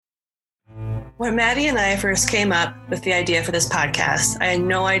When Maddie and I first came up with the idea for this podcast, I had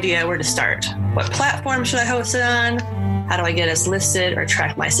no idea where to start. What platform should I host it on? How do I get us listed or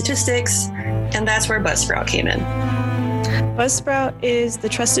track my statistics? And that's where Buzzsprout came in. Buzzsprout is the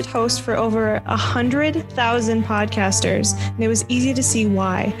trusted host for over 100,000 podcasters, and it was easy to see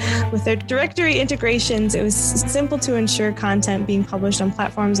why. With their directory integrations, it was simple to ensure content being published on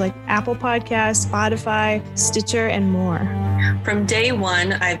platforms like Apple Podcasts, Spotify, Stitcher, and more. From day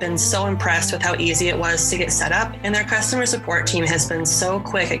one, I've been so impressed with how easy it was to get set up, and their customer support team has been so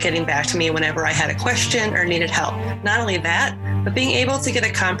quick at getting back to me whenever I had a question or needed help. Not only that, but being able to get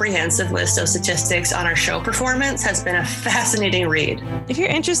a comprehensive list of statistics on our show performance has been a fascinating read. If you're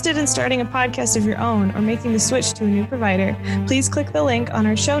interested in starting a podcast of your own or making the switch to a new provider, please click the link on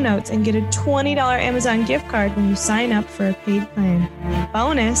our show notes and get a $20 Amazon gift card when you sign up for a paid plan.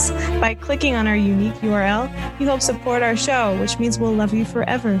 Bonus, by clicking on our unique URL, you help support our show, which means we'll love you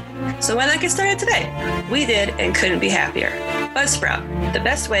forever. So why not get started today? We did and couldn't be happier. Buzzsprout, the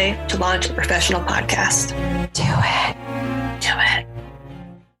best way to launch a professional podcast. Do it. Do it.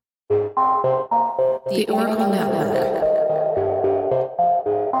 The Oracle Network.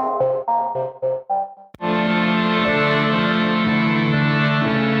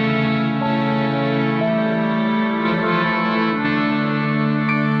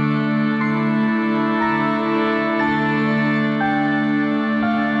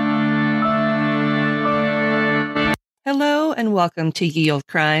 Hello and welcome to Yield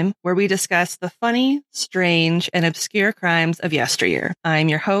Crime, where we discuss the funny, strange, and obscure crimes of yesteryear. I'm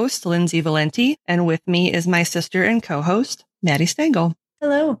your host, Lindsay Valenti, and with me is my sister and co-host, Maddie Stengel.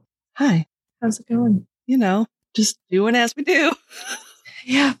 Hello. Hi. How's it going? You know, just doing as we do.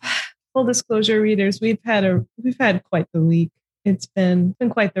 Yep. Full disclosure, readers, we've had quite the week. It's been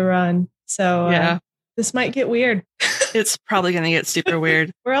quite the run. So yeah, this might get weird. It's probably going to get super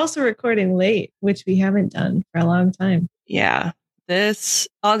weird. We're also recording late, which we haven't done for a long time. Yeah.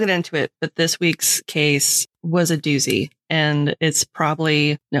 I'll get into it, but this week's case was a doozy. And it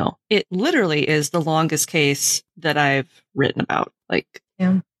literally is the longest case that I've written about.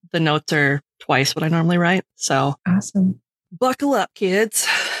 The notes are twice what I normally write. So awesome. Buckle up, kids.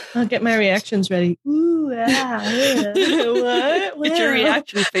 I'll get my reactions ready. Ooh, what? Get your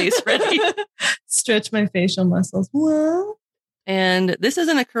reaction face ready. Stretch my facial muscles. What? And this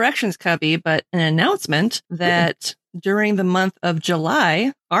isn't a corrections cubby, but an announcement that during the month of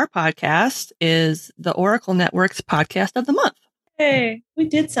July, our podcast is the Oracle Network's Podcast of the Month. Hey, we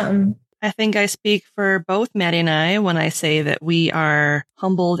did something. I think I speak for both Maddie and I when I say that we are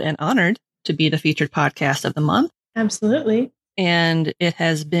humbled and honored to be the featured podcast of the month. Absolutely. And it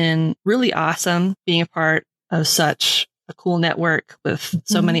has been really awesome being a part of such a cool network with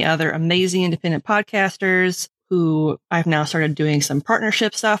so many other amazing independent podcasters who I've now started doing some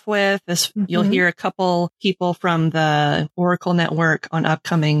partnership stuff with. You'll hear a couple people from the Oracle Network on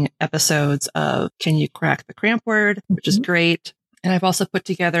upcoming episodes of Can You Crack the Cramp Word, which is great. And I've also put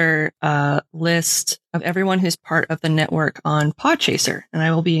together a list of everyone who's part of the network on Podchaser. And I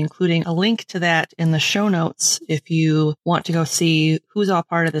will be including a link to that in the show notes if you want to go see who's all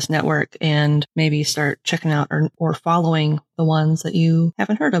part of this network and maybe start checking out or following the ones that you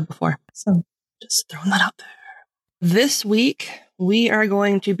haven't heard of before. So just throwing that out there. This week, we are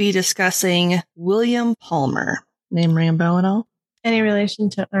going to be discussing William Palmer. Name ring a bell at all? Any relation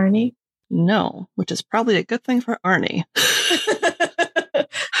to Arnie? No, which is probably a good thing for Arnie.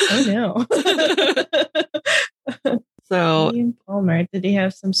 Oh, no. So, William Palmer, did he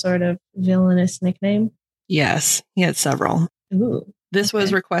have some sort of villainous nickname? Yes, he had several. Ooh. This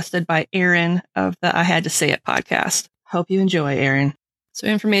was requested by Aaron of the I Had to Say It podcast. Hope you enjoy, Aaron. So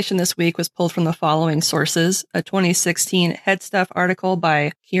information this week was pulled from the following sources. A 2016 Head Stuff article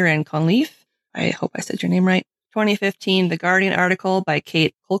by Kieran Conleaf. I hope I said your name right. 2015 The Guardian article by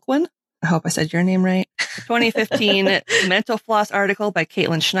Kate Colquhoun. I hope I said your name right. The 2015 Mental Floss article by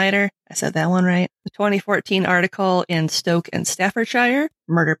Caitlin Schneider. I said that one right. The 2014 article in Stoke and Staffordshire,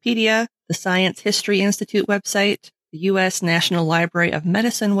 Murderpedia, the Science History Institute website, the U.S. National Library of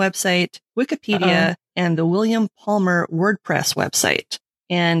Medicine website, Wikipedia, and the William Palmer WordPress website.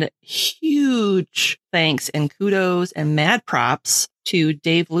 And huge thanks and kudos and mad props to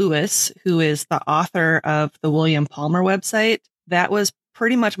Dave Lewis, who is the author of the William Palmer website. That was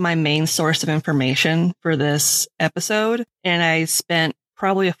pretty much my main source of information for this episode. And I spent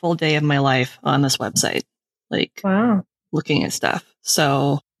probably a full day of my life on this website, looking at stuff.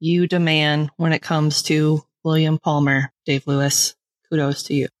 So you demand when it comes to William Palmer, Dave Lewis, kudos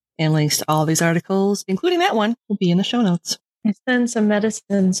to you. And links to all these articles, including that one, will be in the show notes. It's been some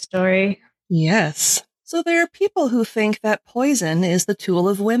medicine story. Yes. So there are people who think that poison is the tool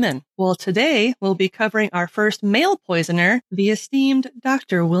of women. Well, today we'll be covering our first male poisoner, the esteemed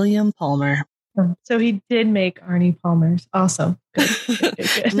Dr. William Palmer. So he did make Arnie Palmers. Awesome.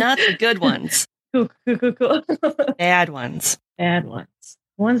 Good. Not the good ones. Cool. Bad ones. Bad ones.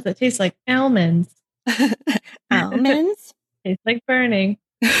 Ones that taste like almonds. Almonds? Taste like burning.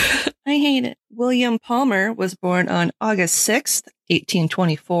 I hate it. William Palmer was born on August 6th,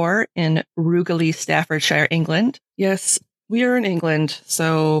 1824 in Rugeley, Staffordshire, England. Yes, we are in England,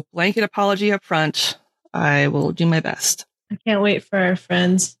 so blanket apology up front. I will do my best. I can't wait for our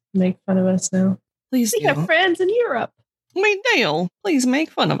friends to make fun of us now. Please We do. have friends in Europe. Wait, Dale, please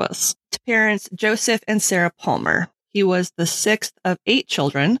make fun of us. To parents Joseph and Sarah Palmer. He was the sixth of 8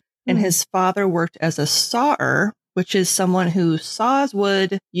 children, and his father worked as a sawer, which is someone who saws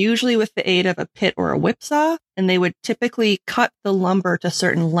wood, usually with the aid of a pit or a whipsaw, and they would typically cut the lumber to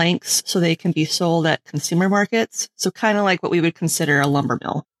certain lengths so they can be sold at consumer markets. So kind of like what we would consider a lumber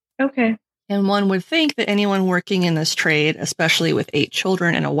mill. Okay. And one would think that anyone working in this trade, especially with 8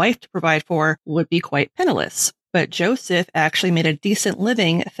 children and a wife to provide for, would be quite penniless. But Joseph actually made a decent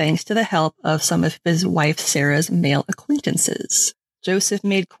living thanks to the help of some of his wife Sarah's male acquaintances. Joseph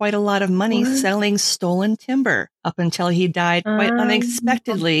made quite a lot of money selling stolen timber up until he died quite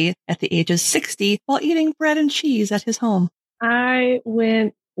unexpectedly at the age of 60 while eating bread and cheese at his home. I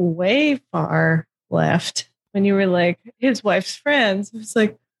went way far left when you were like his wife's friends. It was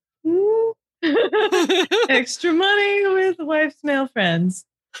like, extra money with wife's male friends.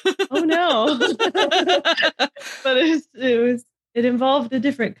 Oh no. But it involved a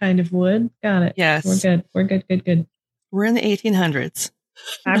different kind of wood. Got it. Yes. We're good. We're in the 1800s.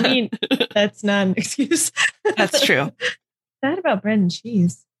 I mean, that's not an excuse. That's true. Sad about bread and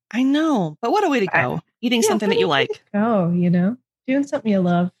cheese. I know, but what a way to go. Eating something that you like. Oh, doing something you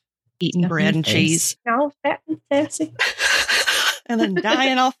love. Eating bread and cheese. All fat and sassy. And then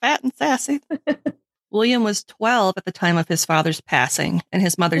dying all fat and sassy. William was 12 at the time of his father's passing, and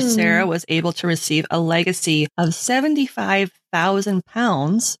his mother, Sarah, was able to receive a legacy of 75,000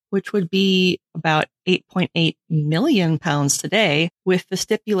 pounds, which would be about 8.8 million pounds today, with the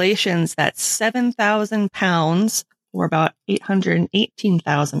stipulations that 7,000 pounds, or about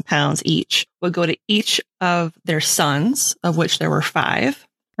 818,000 pounds each, would go to each of their sons, of which there were 5.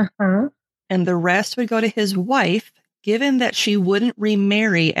 And the rest would go to his wife, given that she wouldn't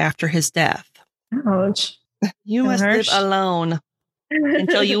remarry after his death. Ouch. You must live alone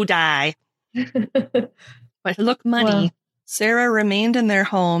until you die. But look, money. Well. Sarah remained in their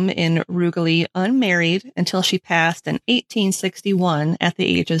home in Rugeley unmarried until she passed in 1861 at the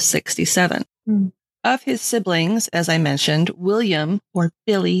age of 67. Of his siblings, as I mentioned, William, or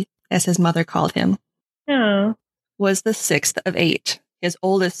Billy, as his mother called him, was the 6th of 8. His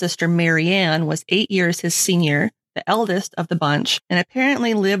oldest sister, Marianne, was 8 years his senior, the eldest of the bunch, and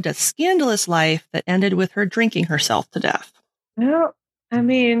apparently lived a scandalous life that ended with her drinking herself to death. Well, I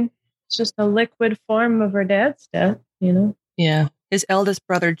mean, it's just a liquid form of her dad's death, Yeah. His eldest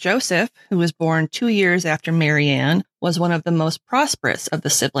brother, Joseph, who was born 2 years after Marianne, was one of the most prosperous of the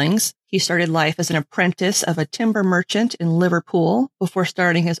siblings. He started life as an apprentice of a timber merchant in Liverpool before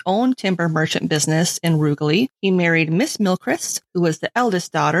starting his own timber merchant business in Rugeley. He married Miss Milchrist, who was the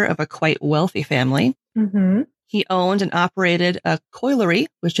eldest daughter of a quite wealthy family. He owned and operated a coilery,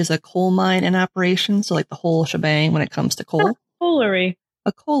 which is a coal mine in operation. So like the whole shebang when it comes to coal. Coilery.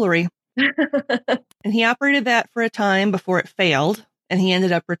 A coilery. And he operated that for a time before it failed. And he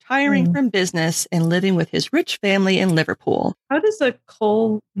ended up retiring from business and living with his rich family in Liverpool. How does a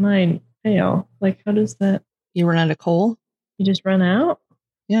coal mine fail? Like, how does that? You run out of coal? You just run out?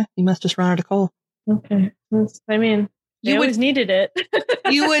 Yeah, you must just run out of coal. Okay. You always needed it.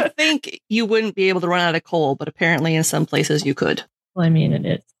 You would think you wouldn't be able to run out of coal, but apparently in some places you could. Well, I mean, it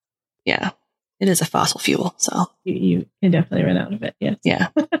is. Yeah, it is a fossil fuel, so. You can definitely run out of it, yes. Yeah.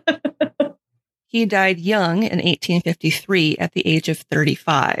 He died young in 1853 at the age of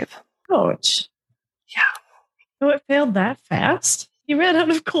 35. Ouch. Yeah. So it failed that fast? He ran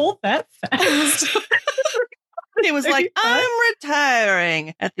out of coal that fast? He was like, I'm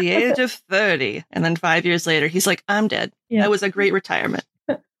retiring at the age of 30. And then 5 years later, he's like, I'm dead. Yeah. That was a great retirement.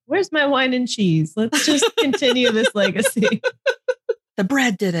 Where's my wine and cheese? Let's just continue this legacy. The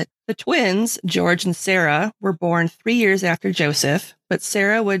bread did it. The twins, George and Sarah, were born 3 years after Joseph, but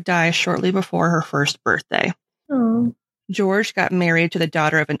Sarah would die shortly before her first birthday. Oh. George got married to the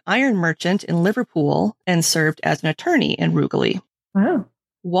daughter of an iron merchant in Liverpool and served as an attorney in Rugeley. Wow.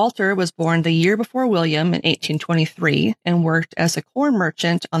 Walter was born the year before William in 1823 and worked as a corn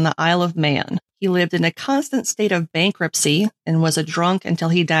merchant on the Isle of Man. He lived in a constant state of bankruptcy and was a drunk until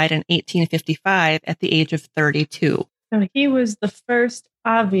he died in 1855 at the age of 32. So he was the first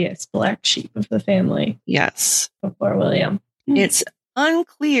obvious black sheep of the family. Yes. Before William. It's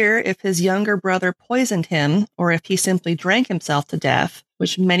unclear if his younger brother poisoned him or if he simply drank himself to death,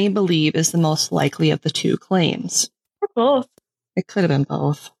 which many believe is the most likely of the two claims. Or both. It could have been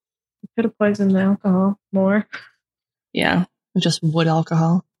both. He could have poisoned the alcohol more. Yeah. Just wood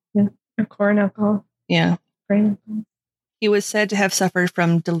alcohol. Yeah. Or corn alcohol. Yeah. Grain alcohol. He was said to have suffered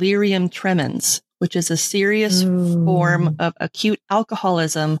from delirium tremens, which is a serious form of acute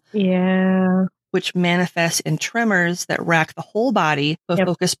alcoholism. Yeah. Which manifests in tremors that rack the whole body, but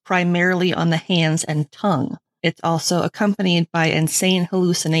focus primarily on the hands and tongue. It's also accompanied by insane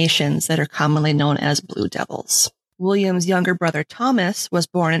hallucinations that are commonly known as blue devils. William's younger brother Thomas was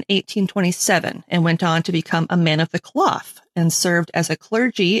born in 1827 and went on to become a man of the cloth and served as a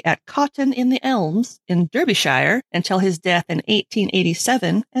clergy at Cotton in the Elms in Derbyshire until his death in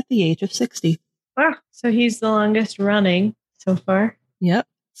 1887 at the age of 60. Wow. So he's the longest running so far. Yep.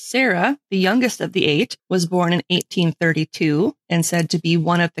 Sarah, the youngest of the 8, was born in 1832 and said to be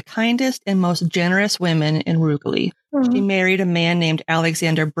one of the kindest and most generous women in Rugeley. She married a man named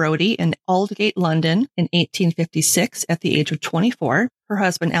Alexander Brodie in Aldgate, London in 1856 at the age of 24. Her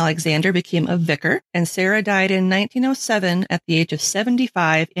husband Alexander became a vicar, and Sarah died in 1907 at the age of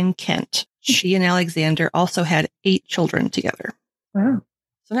 75 in Kent. She and Alexander also had 8 children together. Wow.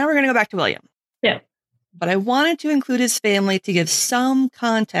 So now we're going to go back to William. Yeah. But I wanted to include his family to give some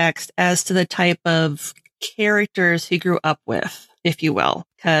context as to the type of characters he grew up with, if you will.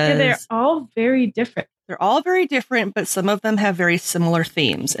 Yeah, they're all very different. They're all very different, but some of them have very similar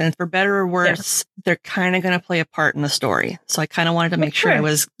themes. And for better or worse, they're kind of going to play a part in the story. So I kind of wanted to make sure I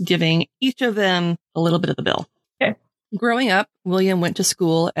was giving each of them a little bit of the bill. Okay. Growing up, William went to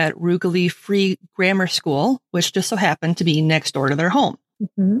school at Rugeley Free Grammar School, which just so happened to be next door to their home.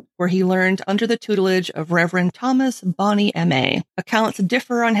 Where he learned under the tutelage of Reverend Thomas Bonney, M.A. Accounts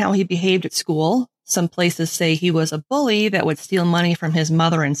differ on how he behaved at school. Some places say he was a bully that would steal money from his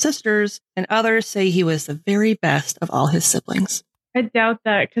mother and sisters, and others say he was the very best of all his siblings. I doubt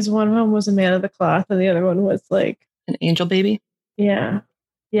that because one of them was a man of the cloth and the other one was like... an angel baby? Yeah.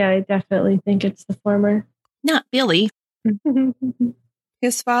 Yeah, I definitely think it's the former. Not Billy.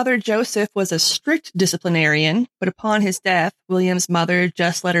 His father, Joseph, was a strict disciplinarian, but upon his death, William's mother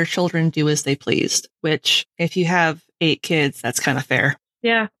just let her children do as they pleased, which, if you have 8 kids, that's kind of fair.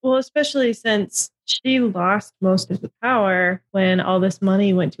 Yeah, well, especially since she lost most of the power when all this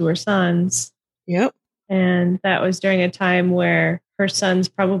money went to her sons. Yep. And that was during a time where her sons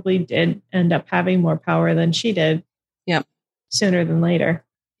probably did end up having more power than she did. Yep. Sooner than later.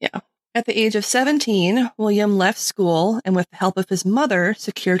 Yeah. At the age of 17, William left school and with the help of his mother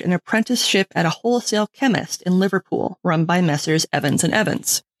secured an apprenticeship at a wholesale chemist in Liverpool run by Messrs. Evans and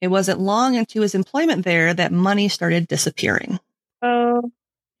Evans. It wasn't long into his employment there that money started disappearing. Oh.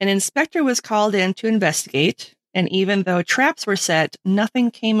 An inspector was called in to investigate, and even though traps were set,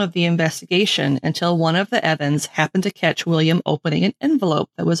 nothing came of the investigation until one of the Evans happened to catch William opening an envelope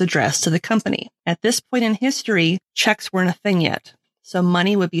that was addressed to the company. At this point in history, checks weren't a thing yet. So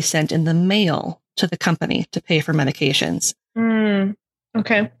money would be sent in the mail to the company to pay for medications.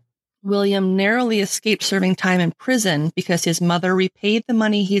 Okay. William narrowly escaped serving time in prison because his mother repaid the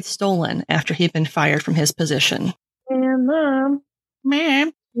money he'd stolen after he'd been fired from his position. And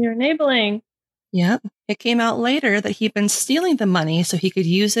Mom, you're enabling. Yep. It came out later that he'd been stealing the money so he could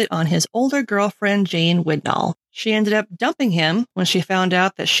use it on his older girlfriend, Jane Widnall. She ended up dumping him when she found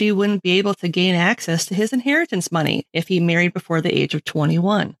out that she wouldn't be able to gain access to his inheritance money if he married before the age of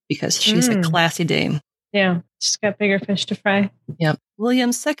 21, because she's a classy dame. Yeah, she's got bigger fish to fry. Yep.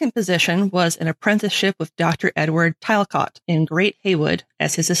 William's second position was an apprenticeship with Dr. Edward Tylcott in Great Haywood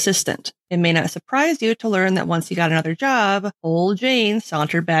as his assistant. It may not surprise you to learn that once he got another job, old Jane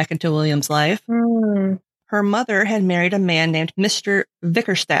sauntered back into William's life. Her mother had married a man named Mr.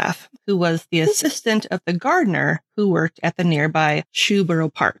 Vickerstaff, who was the assistant of the gardener who worked at the nearby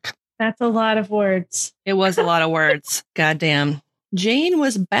Shoeborough Park. That's a lot of words. It was a lot of words. Goddamn. Jane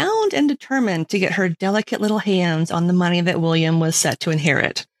was bound and determined to get her delicate little hands on the money that William was set to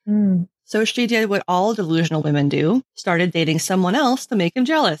inherit. So she did what all delusional women do, started dating someone else to make him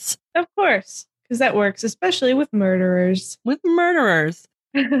jealous. Of course, because that works, especially with murderers. With murderers.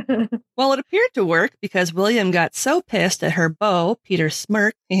 Well, it appeared to work because William got so pissed at her beau, Peter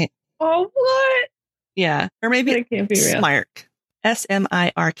Smirk. Oh, what? Yeah. Or maybe That can't be real. Smirk.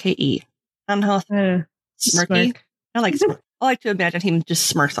 Smirke. I don't know. Smirky. Smirk. I like Smirk. I like to imagine him just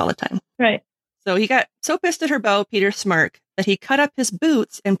smirks all the time. Right. So he got so pissed at her beau, Peter Smirk, that he cut up his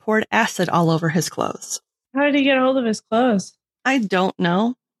boots and poured acid all over his clothes. How did he get a hold of his clothes? I don't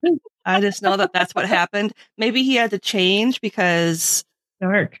know. I just know that that's what happened. Maybe he had to change because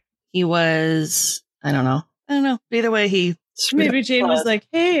Dark. he was, I don't know. Either way, he Maybe Jane was like,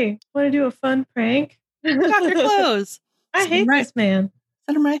 hey, want to do a fun prank? Take off your clothes. I hate this man.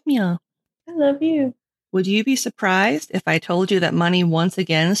 Set him right me off. I love you. Would you be surprised if I told you that money once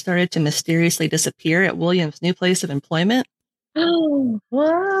again started to mysteriously disappear at William's new place of employment? Oh,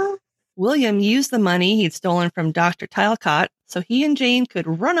 what? William used the money he'd stolen from Dr. Talcott so he and Jane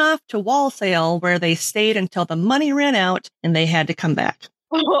could run off to Walsall, where they stayed until the money ran out and they had to come back.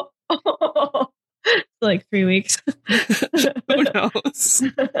 Like 3 weeks. Who knows?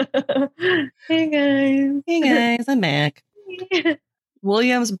 Hey guys, I'm back.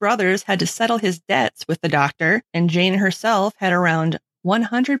 William's brothers had to settle his debts with the doctor, and Jane herself had around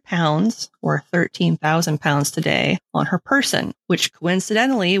 100 pounds, or 13,000 pounds today, on her person, which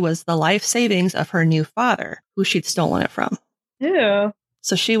coincidentally was the life savings of her new father, who she'd stolen it from. Ew.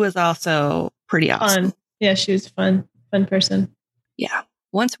 So she was also pretty awesome. Fun. Yeah, she was fun person. Yeah.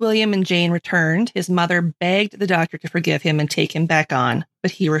 Once William and Jane returned, his mother begged the doctor to forgive him and take him back on,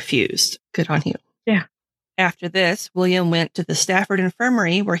 but he refused. Good on you. Yeah. After this, William went to the Stafford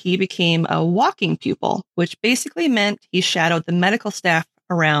Infirmary, where he became a walking pupil, which basically meant he shadowed the medical staff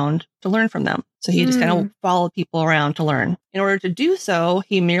around to learn from them. So he just kind of followed people around to learn. In order to do so,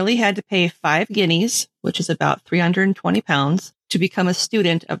 he merely had to pay 5 guineas, which is about 320 pounds, to become a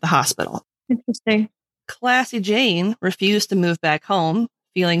student of the hospital. Interesting. Classy Jane refused to move back home,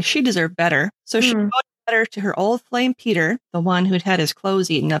 feeling she deserved better. So she wrote a letter to her old flame Peter, the one who'd had his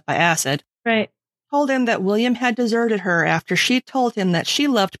clothes eaten up by acid. Right. Told him that William had deserted her after she told him that she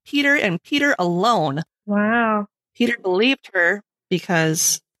loved Peter and Peter alone. Wow. Peter believed her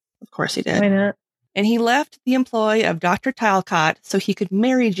because, of course he did. Why not? And he left the employ of Dr. Talcott so he could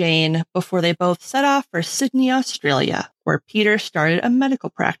marry Jane before they both set off for Sydney, Australia, where Peter started a medical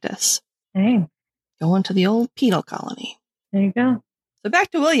practice. Dang. Going to the old penal colony. There you go. So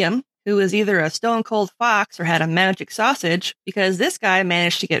back to William, who was either a stone-cold fox or had a magic sausage, because this guy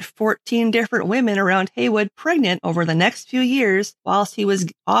managed to get 14 different women around Heywood pregnant over the next few years whilst he was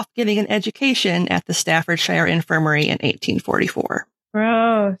off getting an education at the Staffordshire Infirmary in 1844.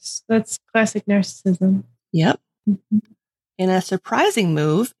 Gross. That's classic narcissism. Yep. In a surprising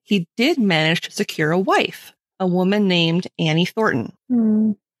move, he did manage to secure a wife, a woman named Annie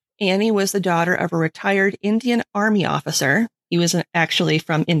Thornton. Annie was the daughter of a retired Indian Army officer. He was actually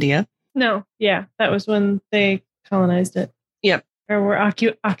from India. No, yeah, that was when they colonized it. Yep. Or were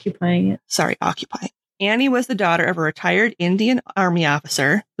occupying it. Sorry, occupying. Annie was the daughter of a retired Indian Army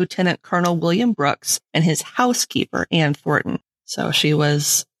officer, Lieutenant Colonel William Brooks, and his housekeeper, Anne Thornton. So she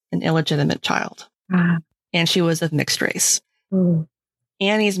was an illegitimate child. And she was of mixed race.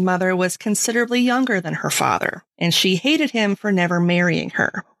 Annie's mother was considerably younger than her father, and she hated him for never marrying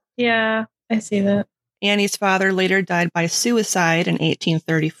her. Yeah, I see that. Annie's father later died by suicide in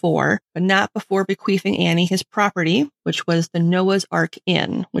 1834, but not before bequeathing Annie his property, which was the Noah's Ark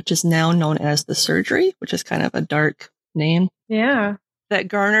Inn, which is now known as the Surgery, which is kind of a dark name. Yeah. That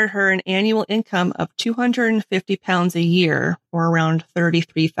garnered her an annual income of £250 a year, or around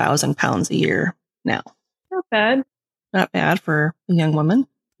 £33,000 a year now. Not bad. Not bad for a young woman.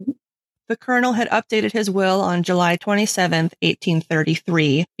 The colonel had updated his will on July 27th,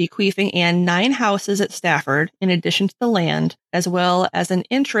 1833, bequeathing Anne 9 houses at Stafford, in addition to the land, as well as an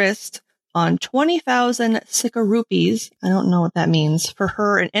interest on 20,000 Sikha rupees, I don't know what that means, for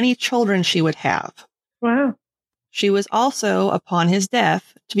her and any children she would have. Wow. She was also, upon his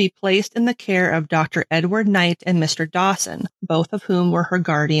death, to be placed in the care of Dr. Edward Knight and Mr. Dawson, both of whom were her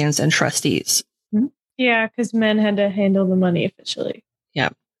guardians and trustees. Yeah, because men had to handle the money officially.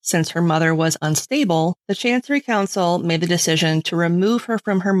 Yep. Since her mother was unstable, the Chancery Council made the decision to remove her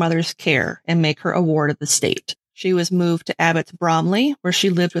from her mother's care and make her a ward of the state. She was moved to Abbots Bromley, where she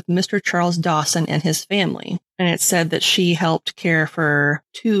lived with Mr. Charles Dawson and his family. And it's said that she helped care for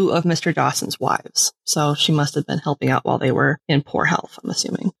 2 of Mr. Dawson's wives. So she must have been helping out while they were in poor health, I'm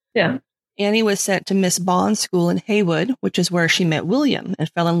assuming. Yeah. Annie was sent to Miss Bond's school in Heywood, which is where she met William and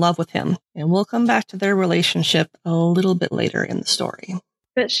fell in love with him. And we'll come back to their relationship a little bit later in the story.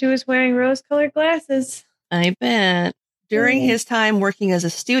 Bet she was wearing rose-colored glasses. I bet. During his time working as a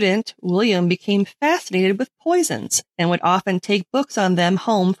student, William became fascinated with poisons and would often take books on them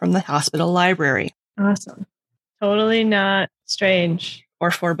home from the hospital library. Awesome. Totally not strange.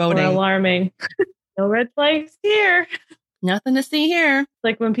 Or foreboding. Or alarming. No red flags here. Nothing to see here.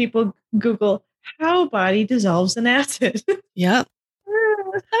 Like when people Google, how body dissolves in acid. Yep.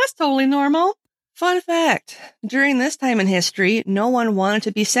 That's totally normal. Fun fact, during this time in history, no one wanted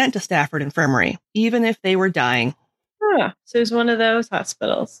to be sent to Stafford Infirmary, even if they were dying. Huh. So it was one of those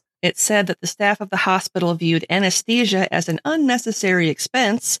hospitals. It said that the staff of the hospital viewed anesthesia as an unnecessary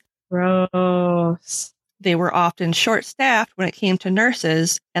expense. Gross. They were often short-staffed when it came to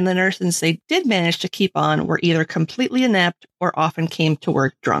nurses, and the nurses they did manage to keep on were either completely inept or often came to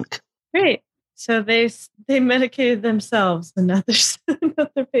work drunk. Great. So they medicated themselves and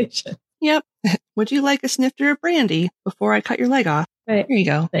another patient. Yep. Would you like a snifter of brandy before I cut your leg off? Right. Here you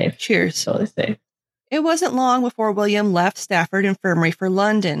go. Safe. Cheers. Totally safe. It wasn't long before William left Stafford Infirmary for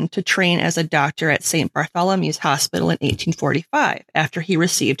London to train as a doctor at St. Bartholomew's Hospital in 1845 after he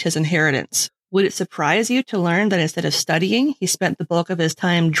received his inheritance. Would it surprise you to learn that instead of studying, he spent the bulk of his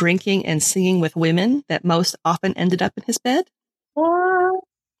time drinking and singing with women that most often ended up in his bed? What?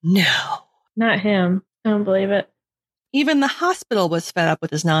 No. Not him. I don't believe it. Even the hospital was fed up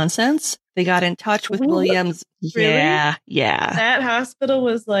with his nonsense. They got in touch with William's... Really? Yeah. That hospital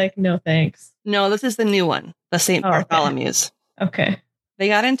was like, no thanks. No, this is the new one, the St. Bartholomew's. Okay. They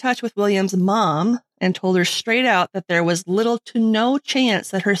got in touch with William's mom and told her straight out that there was little to no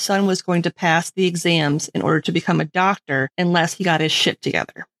chance that her son was going to pass the exams in order to become a doctor unless he got his shit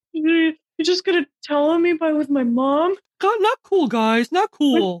together. You're just going to tell me with my mom? God, not cool, guys. Not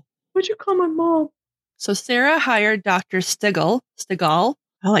cool. What'd you call my mom? So Sarah hired Dr. Stigall.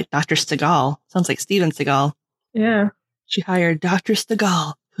 I like Dr. Stigall. Sounds like Steven Seagal. Yeah. She hired Dr.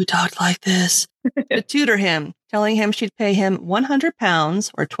 Stigall, who talked like this, to tutor him, telling him she'd pay him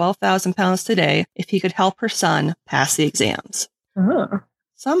 £100 or £12,000 today if he could help her son pass the exams. Oh.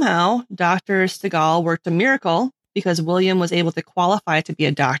 Somehow, Dr. Stigall worked a miracle because William was able to qualify to be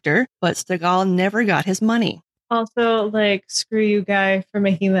a doctor, but Stigall never got his money. Also, screw you, guy, for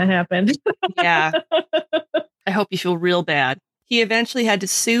making that happen. Yeah. I hope you feel real bad. He eventually had to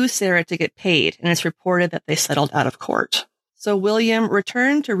sue Sarah to get paid, and it's reported that they settled out of court. So William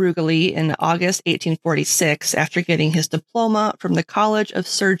returned to Rugeley in August 1846 after getting his diploma from the College of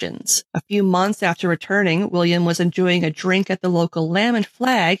Surgeons. A few months after returning, William was enjoying a drink at the local Lamb and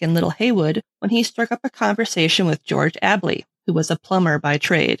Flag in Little Haywood when he struck up a conversation with George Abley, who was a plumber by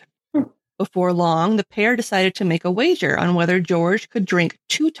trade. Before long, the pair decided to make a wager on whether George could drink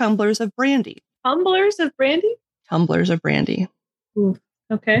 2 tumblers of brandy. Tumblers of brandy? Tumblers of brandy. Ooh,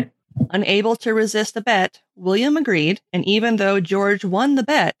 okay. Unable to resist the bet, William agreed, and even though George won the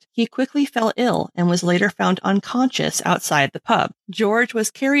bet, he quickly fell ill and was later found unconscious outside the pub. George was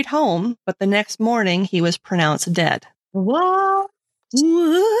carried home, but the next morning he was pronounced dead. What?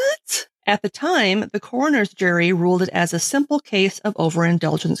 At the time, the coroner's jury ruled it as a simple case of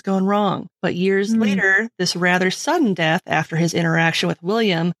overindulgence gone wrong. But years later, this rather sudden death after his interaction with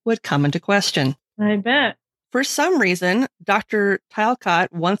William would come into question. I bet. For some reason, Dr.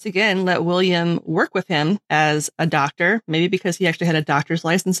 Talcott once again let William work with him as a doctor, maybe because he actually had a doctor's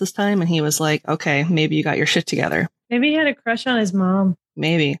license this time, and he was like, okay, maybe you got your shit together. Maybe he had a crush on his mom.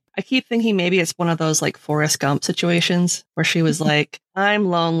 Maybe. I keep thinking maybe it's one of those Forrest Gump situations where she was like, I'm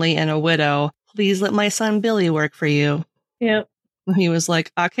lonely and a widow. Please let my son Billy work for you. Yep. And he was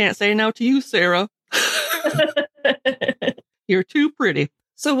like, I can't say no to you, Sarah. You're too pretty.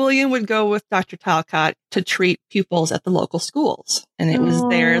 So William would go with Dr. Talcott to treat pupils at the local schools. And it was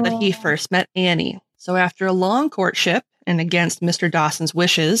there that he first met Annie. So after a long courtship and against Mr. Dawson's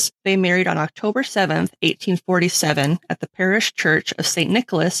wishes, they married on October 7th, 1847 at the parish church of St.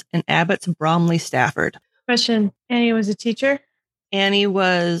 Nicholas in Abbots Bromley, Stafford. Question. Annie was a teacher? Annie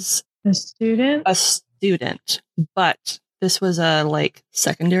was a student, but this was a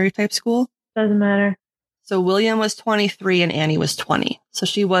secondary type school. Doesn't matter. So William was 23 and Annie was 20. So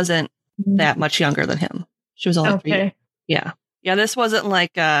she wasn't that much younger than him. She was only 3 years. Yeah. Yeah, this wasn't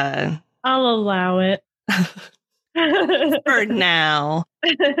I'll allow it. For now.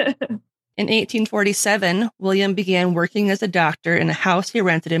 In 1847, William began working as a doctor in a house he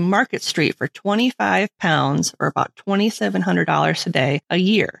rented in Market Street for £25, or about $2,700 today, a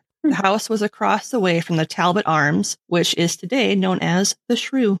year. The house was across the way from the Talbot Arms, which is today known as the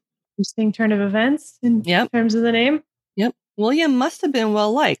Shrew. Interesting turn of events in terms of the name. Yep. William must have been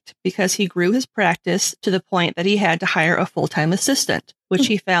well liked because he grew his practice to the point that he had to hire a full-time assistant, which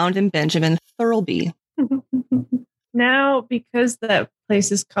he found in Benjamin Thurlby. Now, because that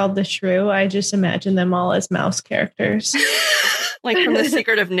place is called the Shrew, I just imagine them all as mouse characters. Like from The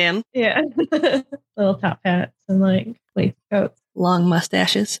Secret of Nim. Yeah. Little top hats and waistcoats. Long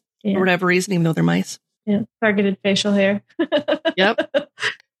mustaches. Yeah. For whatever reason, even though they're mice. Yeah. Targeted facial hair. Yep.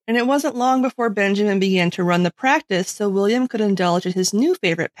 And it wasn't long before Benjamin began to run the practice, so William could indulge in his new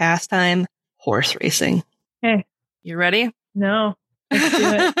favorite pastime, horse racing. Hey. You ready? No. Let's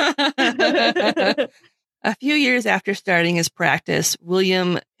do it. A few years after starting his practice,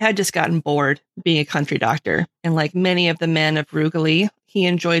 William had just gotten bored being a country doctor. And like many of the men of Rugeley, he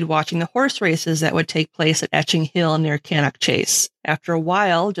enjoyed watching the horse races that would take place at Etching Hill near Cannock Chase. After a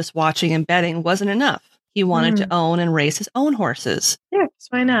while, just watching and betting wasn't enough. He wanted to own and race his own horses. Yeah,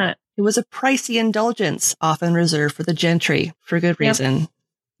 why not? It was a pricey indulgence, often reserved for the gentry, for good reason.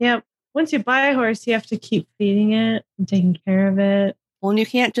 Yep. Once you buy a horse, you have to keep feeding it and taking care of it. Well, and you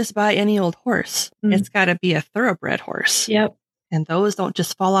can't just buy any old horse. It's got to be a thoroughbred horse. Yep. And those don't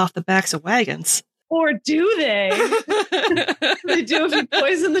just fall off the backs of wagons. Or do they? They do if you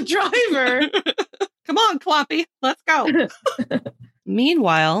poison the driver. Come on, Cloppy. Let's go.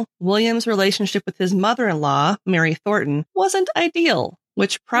 Meanwhile, William's relationship with his mother-in-law, Mary Thornton, wasn't ideal,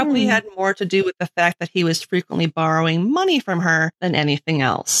 which probably had more to do with the fact that he was frequently borrowing money from her than anything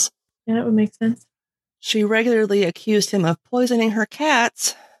else. Yeah, that would make sense. She regularly accused him of poisoning her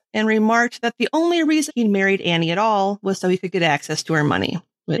cats and remarked that the only reason he married Annie at all was so he could get access to her money.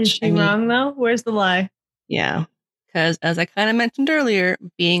 Which, is she wrong, though? Where's the lie? Yeah. Because as I kind of mentioned earlier,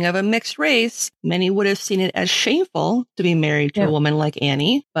 being of a mixed race, many would have seen it as shameful to be married to a woman like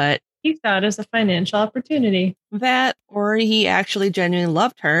Annie, but he saw it as a financial opportunity. That, or he actually genuinely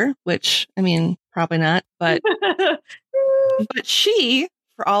loved her, which, I mean, probably not, but but she,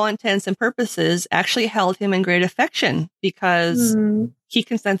 for all intents and purposes, actually held him in great affection because he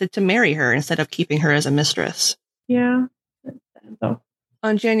consented to marry her instead of keeping her as a mistress. Yeah. That's sad, though.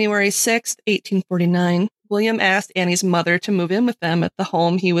 On January 6th, 1849, William asked Annie's mother to move in with them at the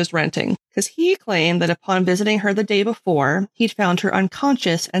home he was renting, because he claimed that upon visiting her the day before, he'd found her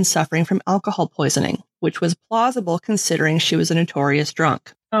unconscious and suffering from alcohol poisoning, which was plausible considering she was a notorious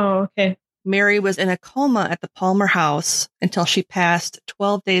drunk. Oh, okay. Mary was in a coma at the Palmer house until she passed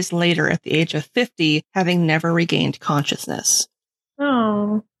 12 days later at the age of 50, having never regained consciousness.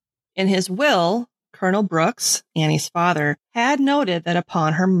 Oh. In his will, Colonel Brooks, Annie's father, had noted that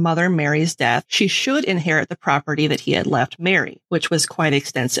upon her mother Mary's death, she should inherit the property that he had left Mary, which was quite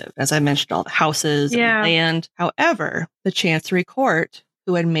extensive. As I mentioned, all the houses and the land. However, the Chancery Court,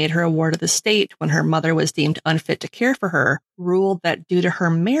 who had made her a ward of the state when her mother was deemed unfit to care for her, ruled that due to her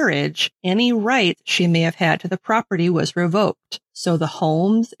marriage, any right she may have had to the property was revoked. So the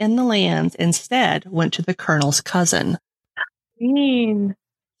homes and the lands instead went to the colonel's cousin. Mean.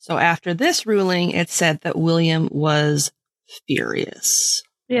 So after this ruling, it said that William was furious.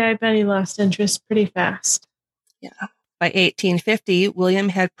 Yeah, I bet he lost interest pretty fast. Yeah. By 1850, William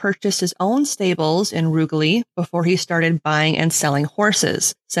had purchased his own stables in Rugeley before he started buying and selling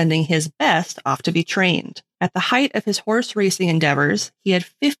horses, sending his best off to be trained. At the height of his horse racing endeavors, he had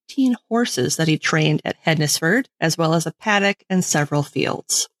 15 horses that he trained at Hednesford, as well as a paddock and several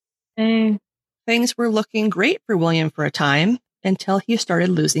fields. Hey. Things were looking great for William for a time, until he started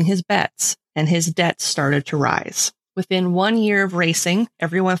losing his bets, and his debts started to rise. Within 1 year of racing,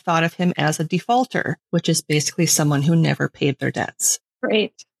 everyone thought of him as a defaulter, which is basically someone who never paid their debts.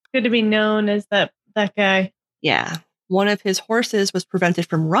 Great. Good to be known as that guy. Yeah. One of his horses was prevented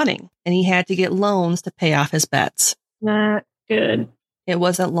from running, and he had to get loans to pay off his bets. Not good. It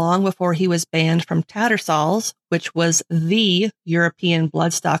wasn't long before he was banned from Tattersall's, which was the European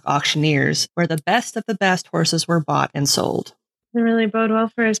bloodstock auctioneers, where the best of the best horses were bought and sold. Didn't really bode well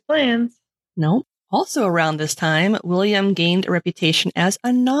for his plans. Nope. Also around this time, William gained a reputation as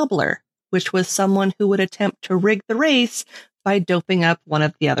a nobbler, which was someone who would attempt to rig the race by doping up one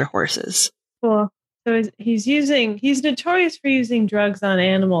of the other horses. Cool. So he's notorious for using drugs on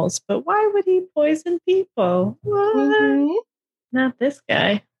animals, but why would he poison people? What? Mm-hmm. Not this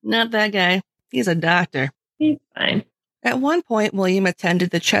guy. Not that guy. He's a doctor. He's fine. At one point, William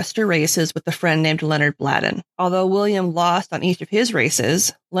attended the Chester races with a friend named Leonard Bladden. Although William lost on each of his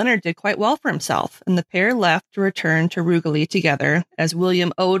races, Leonard did quite well for himself, and the pair left to return to Rugeley together, as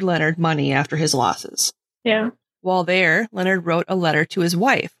William owed Leonard money after his losses. Yeah. While there, Leonard wrote a letter to his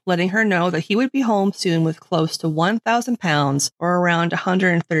wife, letting her know that he would be home soon with close to £1,000, or around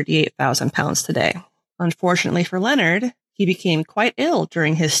 £138,000 today. Unfortunately for Leonard, he became quite ill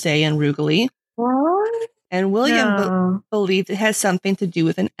during his stay in Rugeley. What? And William believed it had something to do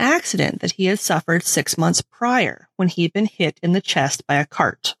with an accident that he had suffered 6 months prior when he'd been hit in the chest by a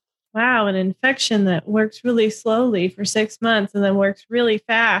cart. Wow, an infection that works really slowly for 6 months and then works really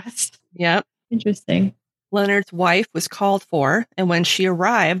fast. Yep. Interesting. Leonard's wife was called for, and when she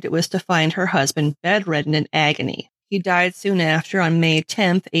arrived, it was to find her husband bedridden in agony. He died soon after on May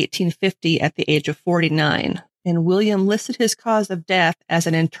 10th, 1850, at the age of 49. And William listed his cause of death as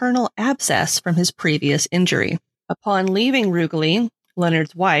an internal abscess from his previous injury. Upon leaving Rugeley,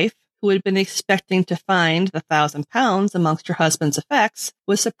 Leonard's wife, who had been expecting to find the £1,000 amongst her husband's effects,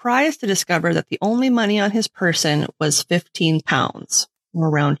 was surprised to discover that the only money on his person was £15, or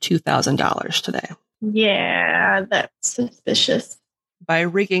around $2,000 today. Yeah, that's suspicious. By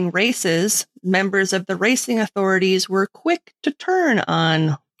rigging races, members of the racing authorities were quick to turn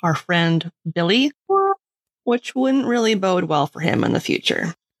on our friend Billy, which wouldn't really bode well for him in the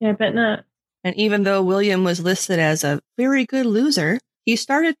future. Yeah, I bet not. And even though William was listed as a very good loser, he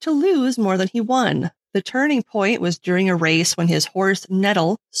started to lose more than he won. The turning point was during a race when his horse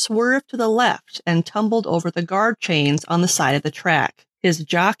Nettle swerved to the left and tumbled over the guard chains on the side of the track. His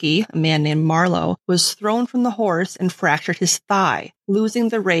jockey, a man named Marlowe, was thrown from the horse and fractured his thigh, losing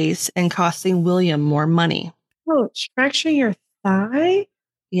the race and costing William more money. Ouch, fracturing your thigh?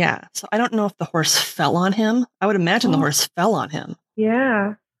 Yeah, so I don't know if the horse fell on him. I would imagine the horse fell on him.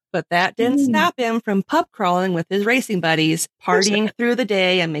 Yeah. But that didn't stop him from pub crawling with his racing buddies, partying through the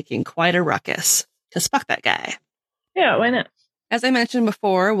day and making quite a ruckus. Because fuck that guy. Yeah, why not? As I mentioned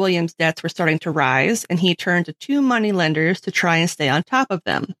before, William's debts were starting to rise, and he turned to two money lenders to try and stay on top of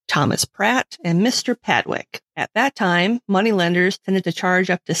them, Thomas Pratt and Mr. Padwick. At that time, money lenders tended to charge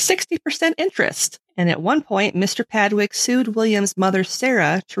up to 60% interest. And at one point, Mr. Padwick sued William's mother,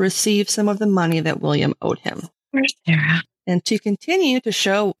 Sarah, to receive some of the money that William owed him. Where's Sarah? And to continue to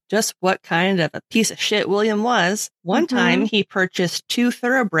show just what kind of a piece of shit William was, one time he purchased 2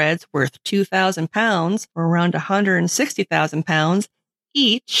 thoroughbreds worth £2,000, or around £160,000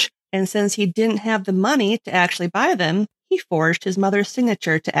 each. And since he didn't have the money to actually buy them, he forged his mother's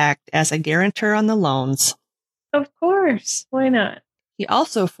signature to act as a guarantor on the loans. Of course. Why not? He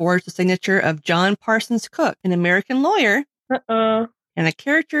also forged the signature of John Parsons Cook, an American lawyer, Uh-oh. and a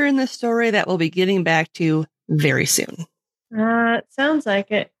character in this story that we'll be getting back to very soon. It sounds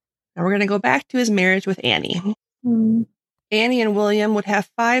like it. Now we're going to go back to his marriage with Annie. Annie and William would have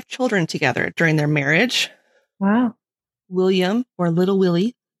 5 children together during their marriage. Wow. William, or Little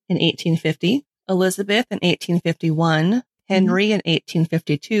Willie, in 1850. Elizabeth in 1851. Henry in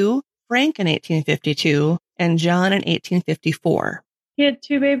 1852. Frank in 1852. And John in 1854. He had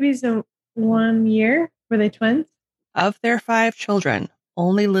 2 babies in 1 year? Were they twins? Of their 5 children,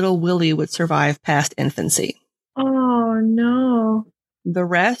 only Little Willie would survive past infancy. Oh, no. The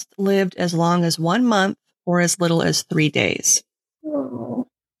rest lived as long as 1 month or as little as 3 days. Oh.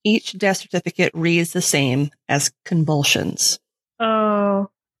 Each death certificate reads the same as convulsions. Oh.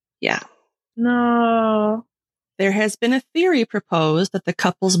 Yeah. No. There has been a theory proposed that the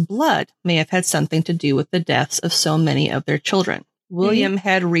couple's blood may have had something to do with the deaths of so many of their children. William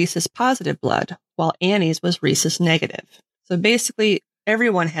had rhesus positive blood, while Annie's was rhesus negative. So basically,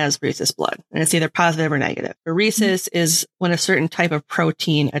 everyone has rhesus blood, and it's either positive or negative. But rhesus is when a certain type of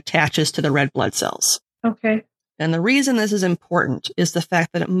protein attaches to the red blood cells. Okay. And the reason this is important is the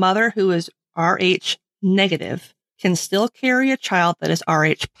fact that a mother who is Rh negative can still carry a child that is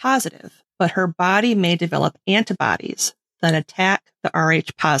Rh positive, but her body may develop antibodies that attack the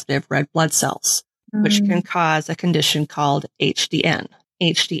Rh positive red blood cells, which can cause a condition called HDN.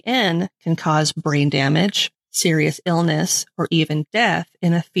 HDN can cause brain damage, serious illness, or even death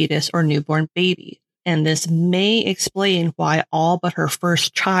in a fetus or newborn baby. And this may explain why all but her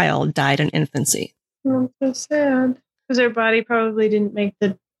first child died in infancy. Oh, so sad. Because her body probably didn't make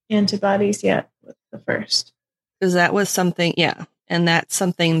the antibodies yet with the first. Because that was something, yeah. And that's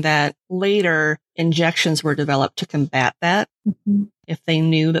something that later injections were developed to combat that if they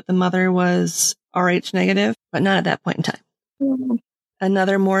knew that the mother was Rh negative, but not at that point in time.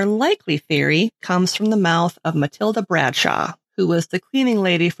 Another more likely theory comes from the mouth of Matilda Bradshaw, who was the cleaning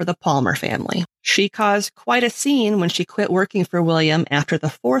lady for the Palmer family. She caused quite a scene when she quit working for William after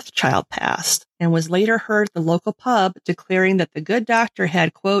the 4th child passed, and was later heard at the local pub declaring that the good doctor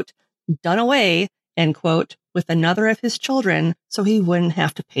had, quote, done away, end quote, with another of his children so he wouldn't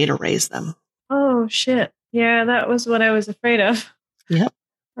have to pay to raise them. Oh, shit. Yeah, that was what I was afraid of. Yep.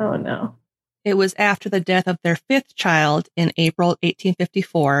 Oh, no. It was after the death of their 5th child in April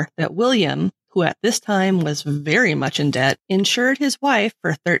 1854 that William, who at this time was very much in debt, insured his wife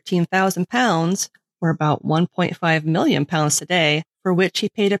for £13,000, or about £1.5 million today, for which he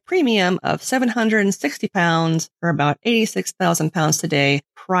paid a premium of £760, or about £86,000 today,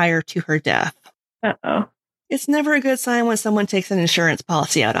 prior to her death. Uh-oh. It's never a good sign when someone takes an insurance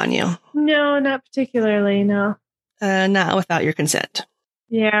policy out on you. No, not particularly, no. Not without your consent.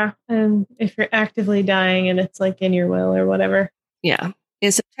 Yeah, and if you're actively dying and it's like in your will or whatever. Yeah.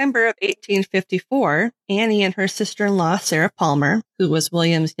 In September of 1854, Annie and her sister-in-law, Sarah Palmer, who was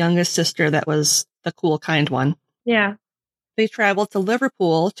William's youngest sister that was the cool kind one, Yeah. they traveled to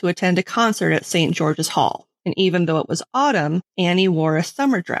Liverpool to attend a concert at St. George's Hall. And even though it was autumn, Annie wore a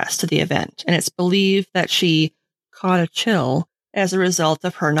summer dress to the event, and it's believed that she caught a chill as a result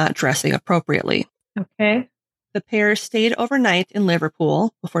of her not dressing appropriately. Okay. The pair stayed overnight in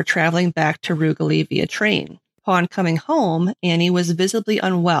Liverpool before traveling back to Rugeley via train. Upon coming home, Annie was visibly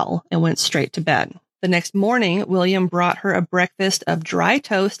unwell and went straight to bed. The next morning, William brought her a breakfast of dry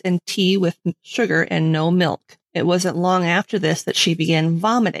toast and tea with sugar and no milk. It wasn't long after this that she began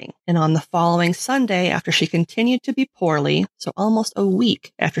vomiting, and on the following Sunday, after she continued to be poorly, so almost a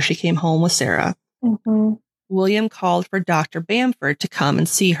week after she came home with Sarah, William called for Dr. Bamford to come and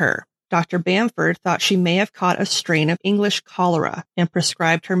see her. Dr. Bamford thought she may have caught a strain of English cholera and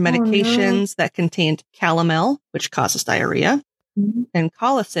prescribed her medications that contained calomel, which causes diarrhea, and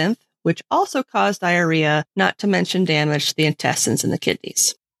colocynth, which also caused diarrhea, not to mention damage to the intestines and the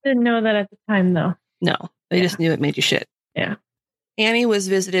kidneys. Didn't know that at the time, though. No, they just knew it made you shit. Yeah. Annie was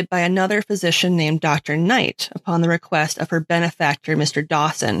visited by another physician named Dr. Knight upon the request of her benefactor, Mr.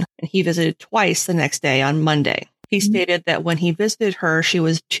 Dawson, and he visited twice the next day on Monday. He stated that when he visited her, she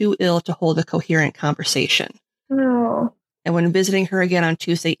was too ill to hold a coherent conversation. Oh. And when visiting her again on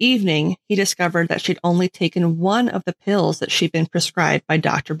Tuesday evening, he discovered that she'd only taken one of the pills that she'd been prescribed by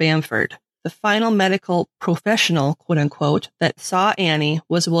Dr. Bamford. The final medical professional, quote unquote, that saw Annie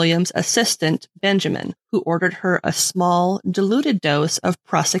was William's assistant, Benjamin, who ordered her a small diluted dose of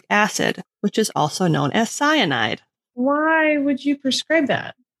prussic acid, which is also known as cyanide. Why would you prescribe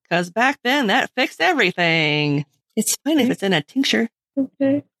that? Because back then that fixed everything. It's fine if it's in a tincture.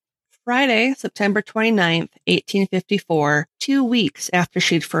 Okay. Friday, September 29th, 1854, 2 weeks after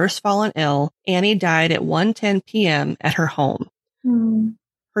she'd first fallen ill, Annie died at 1:10 p.m. at her home.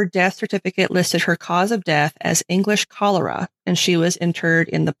 Her death certificate listed her cause of death as English cholera, and she was interred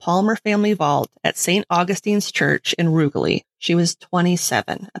in the Palmer family vault at St. Augustine's Church in Rugeley. She was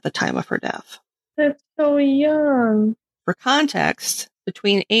 27 at the time of her death. That's so young. For context,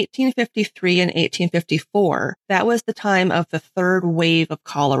 between 1853 and 1854, that was the time of the third wave of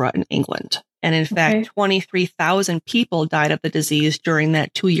cholera in England. And in fact, 23,000 people died of the disease during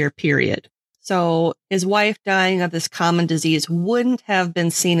that 2-year period. So his wife dying of this common disease wouldn't have been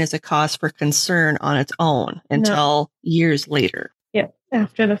seen as a cause for concern on its own until years later. Yeah,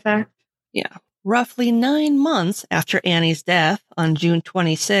 after the fact. Yeah. Roughly 9 months after Annie's death on June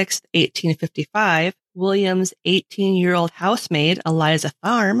 26, 1855, William's 18-year-old housemaid, Eliza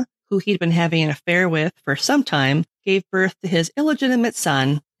Tharm, who he'd been having an affair with for some time, gave birth to his illegitimate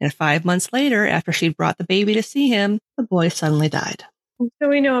son. And 5 months later, after she'd brought the baby to see him, the boy suddenly died. So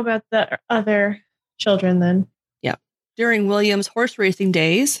we know about the other children then. Yeah. During William's horse racing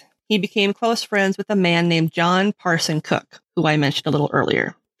days, he became close friends with a man named John Parson Cook, who I mentioned a little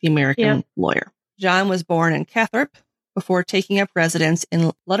earlier, the American lawyer. John was born in Catharp before taking up residence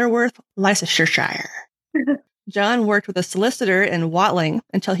in Lutterworth, Leicestershire. John worked with a solicitor in Watling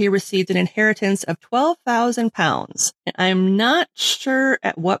until he received an inheritance of £12,000. And I'm not sure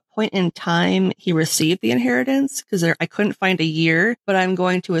at what point in time he received the inheritance, because I couldn't find a year, but I'm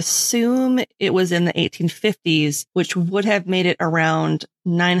going to assume it was in the 1850s, which would have made it around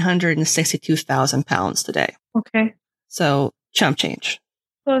 £962,000 today. Okay. So chump change.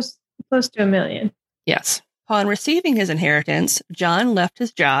 Close to $1 million. Yes. Upon receiving his inheritance, John left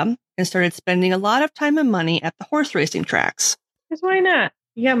his job and started spending a lot of time and money at the horse racing tracks. Because why not?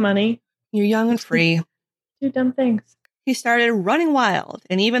 You got money. You're young and free. Do dumb things. He started running wild,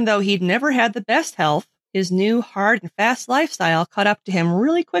 and even though he'd never had the best health, his new hard and fast lifestyle caught up to him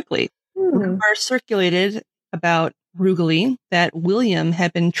really quickly. Rumors circulated about Rugeley that William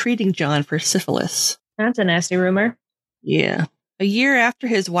had been treating John for syphilis. That's a nasty rumor. Yeah. A year after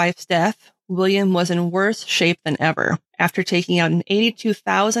his wife's death, William was in worse shape than ever. After taking out an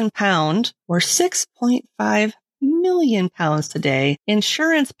 £82,000 or £6.5 million today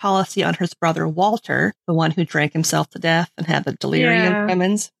insurance policy on his brother Walter, the one who drank himself to death and had the delirium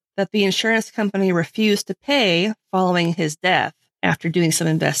tremens, that the insurance company refused to pay following his death after doing some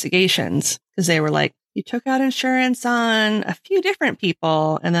investigations, because they were like, you took out insurance on a few different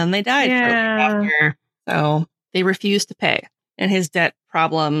people and then they died shortly after. So they refused to pay. And his debt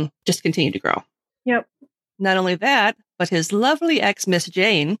problem just continued to grow. Yep. Not only that, but his lovely ex, Miss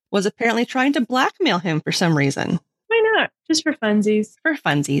Jane, was apparently trying to blackmail him for some reason. Why not? Just for funsies. For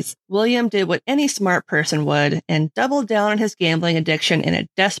funsies. William did what any smart person would and doubled down on his gambling addiction in a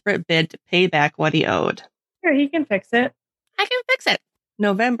desperate bid to pay back what he owed. Sure, he can fix it. I can fix it.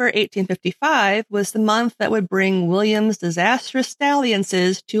 November 1855 was the month that would bring William's disastrous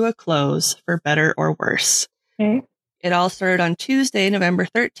dalliances to a close, for better or worse. Okay. It all started on Tuesday, November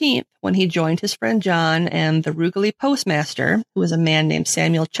 13th, when he joined his friend John and the Rugeley postmaster, who was a man named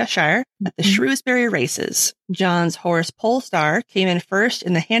Samuel Cheshire, at the Shrewsbury races. John's horse Polestar came in first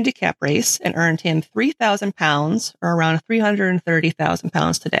in the handicap race and earned him £3,000, or around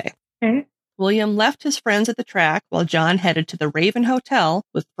 £330,000 today. Okay. William left his friends at the track while John headed to the Raven Hotel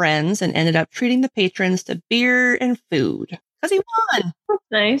with friends and ended up treating the patrons to beer and food. Because he won! That's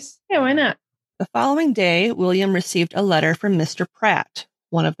nice. Yeah, why not? The following day, William received a letter from Mr. Pratt,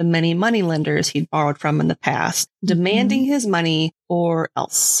 one of the many moneylenders he'd borrowed from in the past, demanding his money or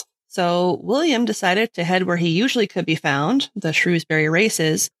else. So William decided to head where he usually could be found, the Shrewsbury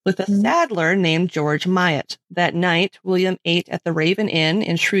races, with a saddler named George Myatt. That night, William ate at the Raven Inn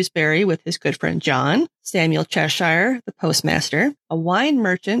in Shrewsbury with his good friend John, Samuel Cheshire, the postmaster, a wine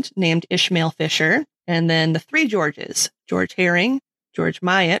merchant named Ishmael Fisher, and then the three Georges, George Herring, George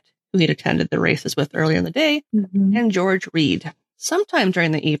Myatt, who he'd attended the races with earlier in the day, and George Reed. Sometime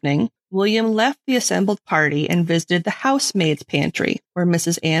during the evening, William left the assembled party and visited the housemaid's pantry, where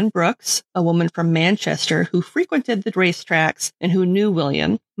Mrs. Ann Brooks, a woman from Manchester who frequented the racetracks and who knew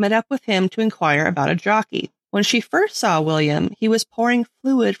William, met up with him to inquire about a jockey. When she first saw William, he was pouring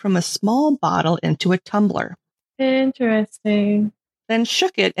fluid from a small bottle into a tumbler. Interesting. Then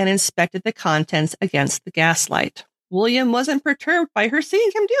shook it and inspected the contents against the gaslight. William wasn't perturbed by her seeing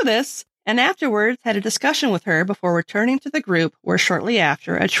him do this, and afterwards had a discussion with her before returning to the group, where shortly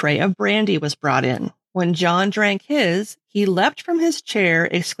after a tray of brandy was brought in. When John drank his, he leapt from his chair,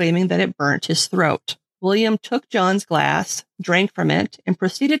 exclaiming that it burnt his throat. William took John's glass, drank from it, and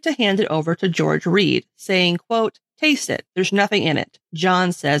proceeded to hand it over to George Reed, saying, quote, "Taste it. There's nothing in it.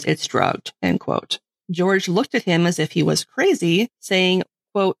 John says it's drugged," end quote. George looked at him as if he was crazy, saying,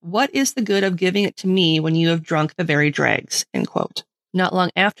 quote, "What is the good of giving it to me when you have drunk the very dregs," end quote. Not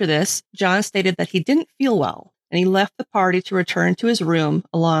long after this, John stated that he didn't feel well, and he left the party to return to his room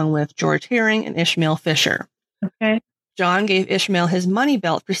along with George Herring and Ishmael Fisher. Okay. John gave Ishmael his money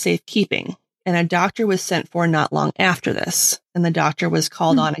belt for safekeeping, and a doctor was sent for not long after this, and the doctor was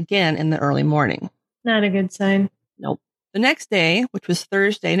called on again in the early morning. Not a good sign. Nope. The next day, which was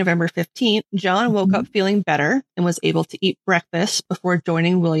Thursday, November 15th, John woke up feeling better and was able to eat breakfast before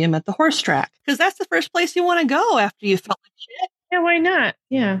joining William at the horse track. Because that's the first place you want to go after you felt like shit. Yeah, why not?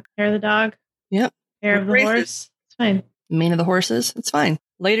 Yeah. Hair of the dog. Yep. Hair of the horse. It's fine. Mane of the horses. It's fine.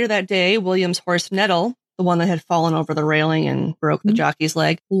 Later that day, William's horse Nettle, the one that had fallen over the railing and broke the jockey's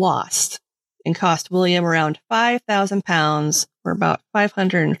leg, lost and cost William around £5,000, or about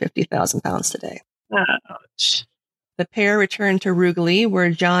 £550,000 today. Ouch. The pair returned to Rugeley, where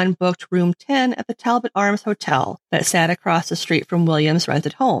John booked room 10 at the Talbot Arms Hotel that sat across the street from William's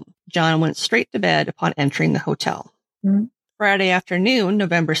rented home. John went straight to bed upon entering the hotel. Friday afternoon,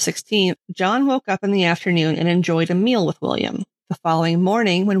 November 16th, John woke up in the afternoon and enjoyed a meal with William. The following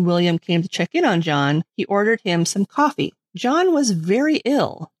morning, when William came to check in on John, he ordered him some coffee. John was very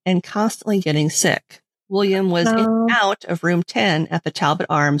ill and constantly getting sick. William was in and out of room 10 at the Talbot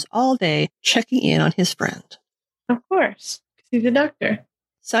Arms all day, checking in on his friend. Of course, because he's a doctor.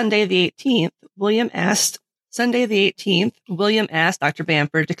 Sunday the 18th, William asked Dr.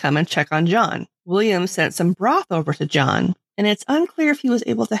 Bamford to come and check on John. William sent some broth over to John, and it's unclear if he was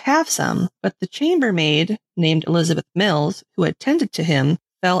able to have some, but the chambermaid, named Elizabeth Mills, who had tended to him,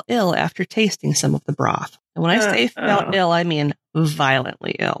 fell ill after tasting some of the broth. And when I say fell ill, I mean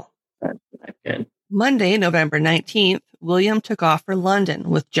violently ill. That's not good. Monday, November 19th, William took off for London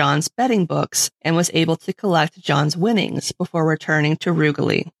with John's betting books and was able to collect John's winnings before returning to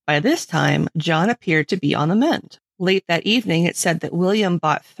Rugeley. By this time, John appeared to be on the mend. Late that evening, it said that William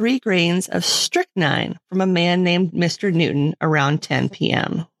bought 3 grains of strychnine from a man named Mr. Newton around 10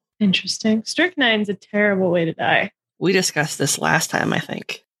 p.m. Interesting. Strychnine's a terrible way to die. We discussed this last time, I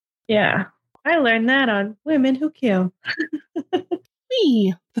think. Yeah. I learned that on Women Who Kill.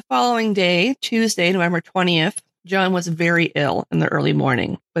 The following day, Tuesday, November 20th, John was very ill in the early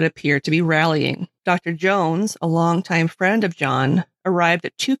morning, but appeared to be rallying. Dr. Jones, a longtime friend of John, arrived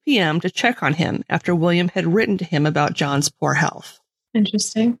at 2 p.m. to check on him after William had written to him about John's poor health.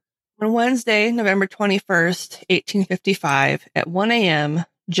 Interesting. On Wednesday, November 21st, 1855, at 1 a.m.,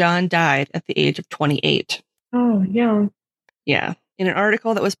 John died at the age of 28. Oh, young. Yeah. In an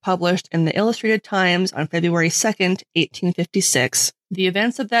article that was published in the Illustrated Times on February 2nd, 1856, the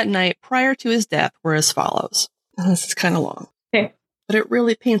events of that night prior to his death were as follows. This is kind of long, okay, but it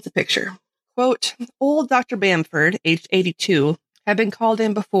really paints a picture. Quote, old Dr. Bamford, aged 82, had been called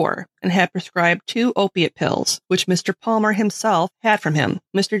in before and had prescribed 2 opiate pills, which Mr. Palmer himself had from him.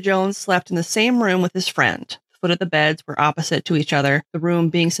 Mr. Jones slept in the same room with his friend. The foot of the beds were opposite to each other, the room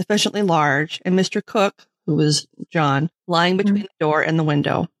being sufficiently large, and Mr. Cook, who was John, lying between the door and the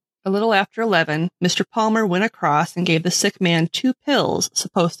window. A little after 11, Mr. Palmer went across and gave the sick man 2 pills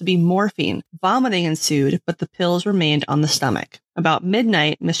supposed to be morphine. Vomiting ensued, but the pills remained on the stomach. About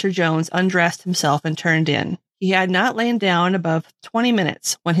midnight, Mr. Jones undressed himself and turned in. He had not lain down above 20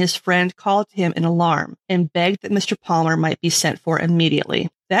 minutes when his friend called to him in alarm and begged that Mr. Palmer might be sent for immediately.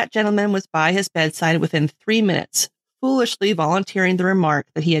 That gentleman was by his bedside within 3 minutes, foolishly volunteering the remark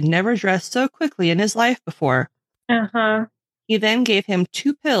that he had never dressed so quickly in his life before. He then gave him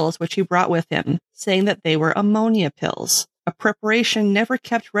 2 pills which he brought with him, saying that they were ammonia pills, a preparation never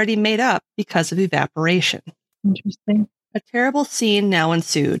kept ready made up because of evaporation. Interesting. A terrible scene now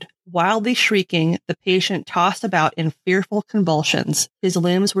ensued. Wildly shrieking, the patient tossed about in fearful convulsions. His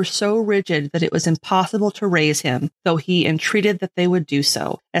limbs were so rigid that it was impossible to raise him, though he entreated that they would do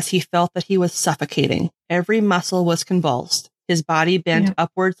so, as he felt that he was suffocating. Every muscle was convulsed. His body bent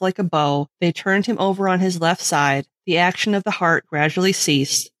upwards like a bow. They turned him over on his left side. The action of the heart gradually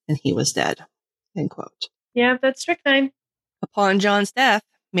ceased, and he was dead. End quote. Yeah, that's strychnine. Upon John's death,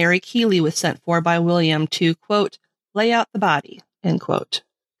 Mary Keeley was sent for by William to, quote, lay out the body, end quote.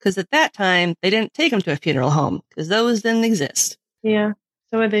 Because at that time, they didn't take him to a funeral home, because those didn't exist. Yeah,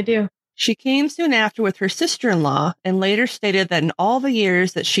 so what'd they do? She came soon after with her sister-in-law and later stated that in all the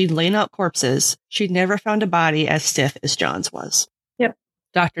years that she'd lain out corpses, she'd never found a body as stiff as John's was. Yep.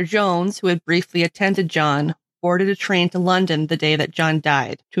 Dr. Jones, who had briefly attended John, boarded a train to London the day that John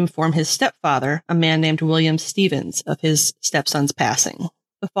died to inform his stepfather, a man named William Stevens, of his stepson's passing.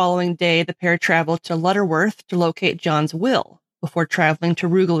 The following day, the pair traveled to Lutterworth to locate John's will, before traveling to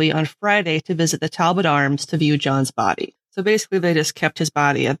Rugeley on Friday to visit the Talbot Arms to view John's body. So basically, they just kept his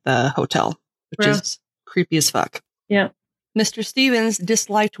body at the hotel, which is creepy as fuck. Yeah. Mr. Stevens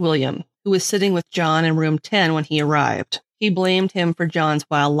disliked William, who was sitting with John in room 10 when he arrived. He blamed him for John's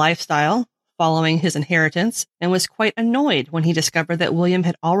wild lifestyle, following his inheritance, and was quite annoyed when he discovered that William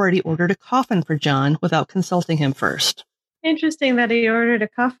had already ordered a coffin for John without consulting him first. Interesting that he ordered a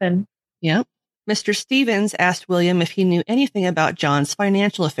coffin. Yep. Mr. Stevens asked William if he knew anything about John's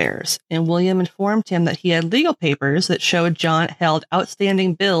financial affairs, and William informed him that he had legal papers that showed John held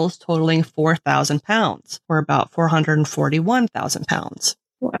outstanding bills totaling £4,000, or about £441,000.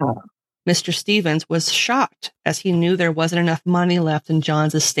 Wow. Mr. Stevens was shocked, as he knew there wasn't enough money left in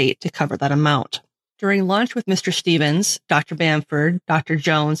John's estate to cover that amount. During lunch with Mr. Stevens, Dr. Bamford, Dr.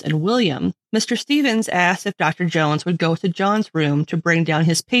 Jones, and William, Mr. Stevens asked if Dr. Jones would go to John's room to bring down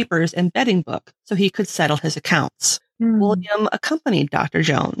his papers and betting book so he could settle his accounts. William accompanied Dr.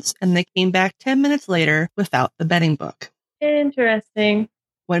 Jones, and they came back 10 minutes later without the betting book. Interesting.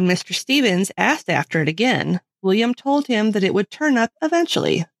 When Mr. Stevens asked after it again, William told him that it would turn up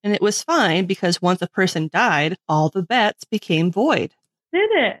eventually, and it was fine because once a person died, all the bets became void. Did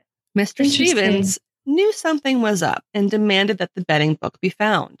it? Mr. Stevens knew something was up and demanded that the betting book be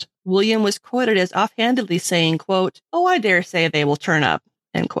found. William was quoted as offhandedly saying, quote, "Oh, I dare say they will turn up,"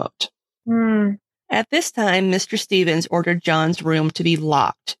 end quote. At this time, Mr. Stevens ordered John's room to be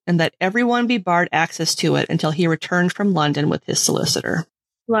locked and that everyone be barred access to it until he returned from London with his solicitor.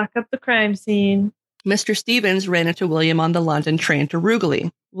 Lock up the crime scene. Mr. Stevens ran into William on the London train to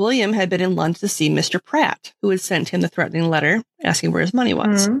Rugeley. William had been in London to see Mr. Pratt, who had sent him the threatening letter asking where his money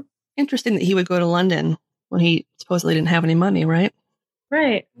was. Interesting that he would go to London when he supposedly didn't have any money, right?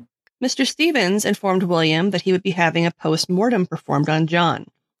 Right. Mr. Stevens informed William that he would be having a post-mortem performed on John,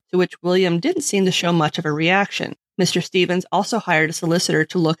 to which William didn't seem to show much of a reaction. Mr. Stevens also hired a solicitor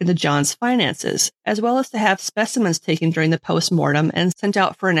to look into John's finances, as well as to have specimens taken during the post-mortem and sent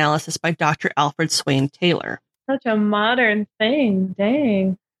out for analysis by Dr. Alfred Swain Taylor. Such a modern thing.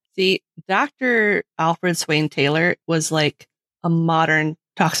 Dang. See, Dr. Alfred Swain Taylor was like a modern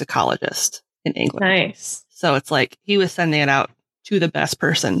toxicologist in England. Nice. So it's like he was sending it out to the best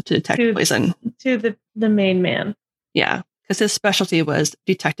person to detect poison. To the main man. Yeah, because his specialty was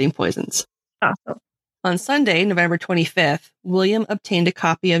detecting poisons. Awesome. On Sunday, November 25th, William obtained a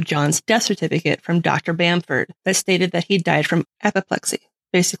copy of John's death certificate from Dr. Bamford that stated that he died from apoplexy,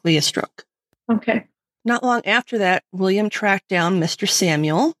 basically a stroke. Okay. Not long after that, William tracked down Mr.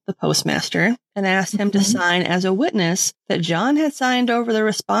 Samuel, the postmaster, and asked him to sign as a witness that John had signed over the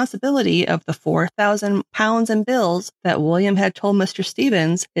responsibility of the £4,000 in bills that William had told Mr.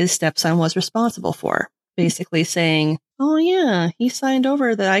 Stevens his stepson was responsible for. Basically saying, oh yeah, he signed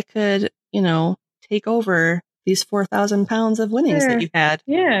over that I could, take over these £4,000 of winnings that you had.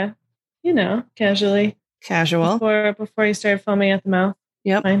 Yeah. Casually. Casual. Before you started foaming at the mouth.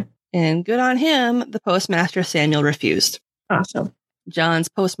 Yep. Fine. And good on him, the postmaster Samuel refused. Awesome. John's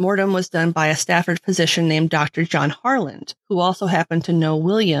postmortem was done by a Stafford physician named Dr. John Harland, who also happened to know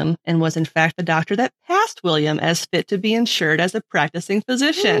William and was in fact the doctor that passed William as fit to be insured as a practicing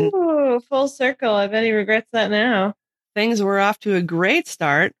physician. Ooh, full circle. I bet he regrets that now. Things were off to a great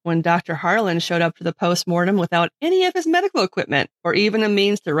start when Dr. Harland showed up to the postmortem without any of his medical equipment or even a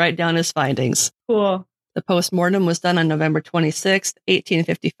means to write down his findings. Cool. The postmortem was done on November 26,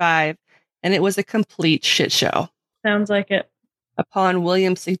 1855, and it was a complete shit show. Sounds like it. Upon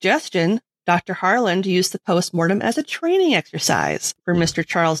William's suggestion, Dr. Harland used the postmortem as a training exercise for Mr.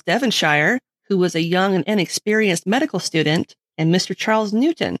 Charles Devonshire, who was a young and inexperienced medical student, and Mr. Charles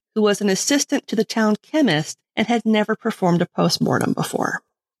Newton, who was an assistant to the town chemist and had never performed a postmortem before.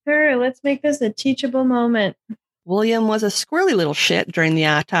 Sure, let's make this a teachable moment. William was a squirrely little shit during the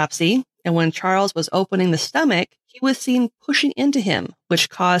autopsy, and when Charles was opening the stomach, he was seen pushing into him, which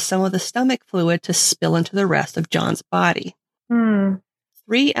caused some of the stomach fluid to spill into the rest of John's body.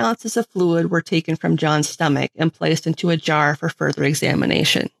 3 ounces of fluid were taken from John's stomach and placed into a jar for further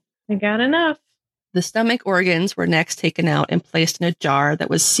examination. I got enough. The stomach organs were next taken out and placed in a jar that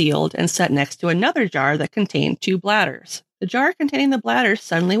was sealed and set next to another jar that contained 2 bladders. The jar containing the bladders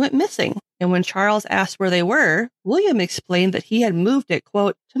suddenly went missing, and when Charles asked where they were, William explained that he had moved it,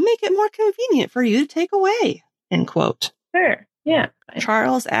 quote, to make it more convenient for you to take away, end quote. Sure, yeah.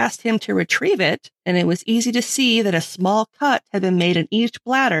 Charles asked him to retrieve it, and it was easy to see that a small cut had been made in each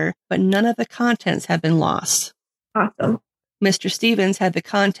bladder, but none of the contents had been lost. Awesome. Mr. Stevens had the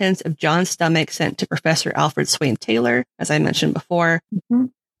contents of John's stomach sent to Professor Alfred Swain Taylor, as I mentioned before,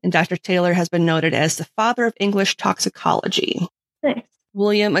 and Dr. Taylor has been noted as the father of English toxicology. Nice.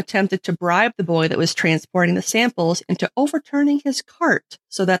 William attempted to bribe the boy that was transporting the samples into overturning his cart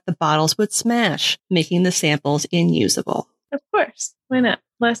so that the bottles would smash, making the samples inusable. Of course. Why not?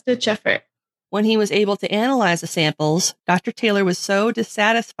 Last-ditch effort. When he was able to analyze the samples, Dr. Taylor was so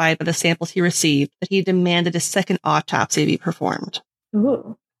dissatisfied by the samples he received that he demanded a second autopsy be performed.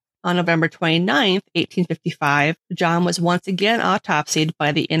 Ooh. On November 29, 1855, John was once again autopsied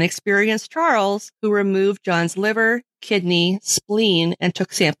by the inexperienced Charles, who removed John's liver, kidney, spleen, and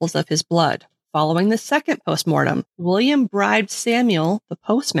took samples of his blood. Following the second postmortem, William bribed Samuel, the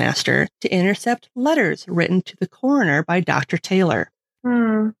postmaster, to intercept letters written to the coroner by Dr. Taylor.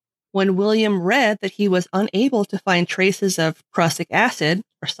 When William read that he was unable to find traces of prussic acid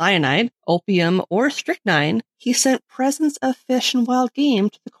or cyanide, opium, or strychnine, he sent presents of fish and wild game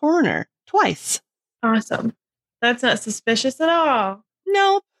to the coroner twice. Awesome. That's not suspicious at all.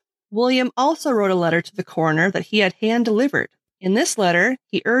 Nope. William also wrote a letter to the coroner that he had hand-delivered. In this letter,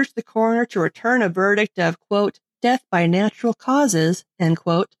 he urged the coroner to return a verdict of, quote, death by natural causes, end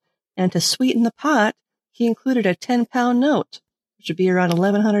quote, and to sweeten the pot, he included a 10-pound note, which would be around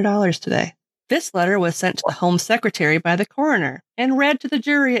 $1,100 today. This letter was sent to the Home Secretary by the coroner and read to the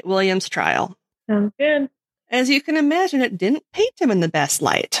jury at William's trial. Sounds good. As you can imagine, it didn't paint him in the best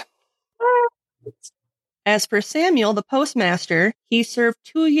light. As for Samuel, the postmaster, he served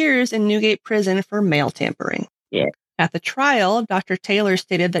 2 years in Newgate Prison for mail tampering. Yeah. At the trial, Dr. Taylor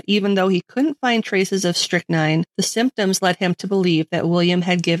stated that even though he couldn't find traces of strychnine, the symptoms led him to believe that William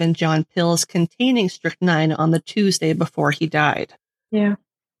had given John pills containing strychnine on the Tuesday before he died. Yeah.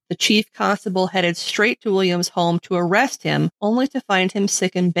 The chief constable headed straight to William's home to arrest him, only to find him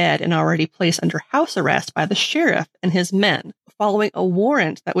sick in bed and already placed under house arrest by the sheriff and his men, following a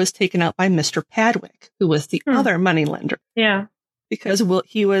warrant that was taken out by Mr. Padwick, who was the other moneylender. Yeah. Because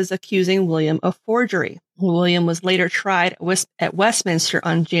he was accusing William of forgery. William was later tried at Westminster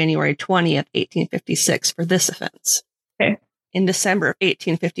on January 20th, 1856 for this offense. Okay. In December of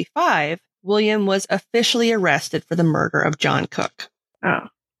 1855, William was officially arrested for the murder of John Cook. Oh,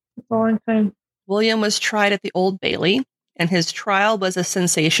 that's a long time. William was tried at the Old Bailey, and his trial was a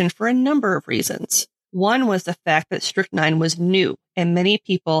sensation for a number of reasons. One was the fact that strychnine was new, and many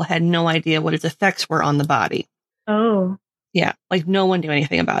people had no idea what its effects were on the body. Oh. Yeah, like no one knew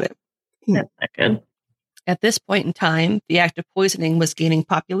anything about it. That's not good. At this point in time, the act of poisoning was gaining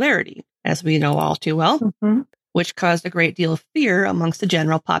popularity, as we know all too well, which caused a great deal of fear amongst the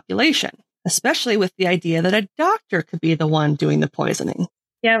general population, especially with the idea that a doctor could be the one doing the poisoning.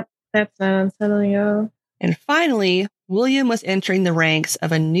 Yep, that's not unsettling at all. And finally, William was entering the ranks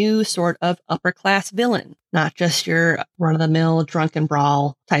of a new sort of upper-class villain, not just your run-of-the-mill drunken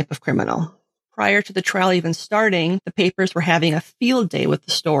brawl type of criminal. Prior to the trial even starting, the papers were having a field day with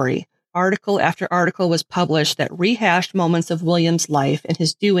the story. Article after article was published that rehashed moments of William's life and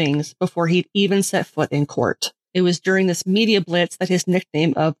his doings before he'd even set foot in court. It was during this media blitz that his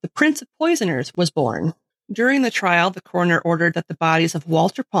nickname of the Prince of Poisoners was born. During the trial, the coroner ordered that the bodies of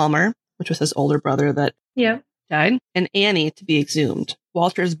Walter Palmer, which was his older brother that died, and Annie to be exhumed.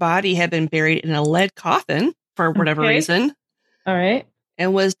 Walter's body had been buried in a lead coffin for whatever reason. All right.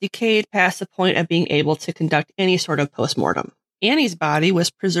 And was decayed past the point of being able to conduct any sort of postmortem. Annie's body was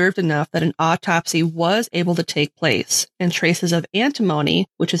preserved enough that an autopsy was able to take place, and traces of antimony,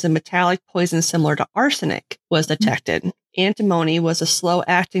 which is a metallic poison similar to arsenic, was detected. Antimony was a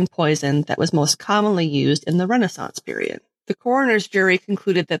slow-acting poison that was most commonly used in the Renaissance period. The coroner's jury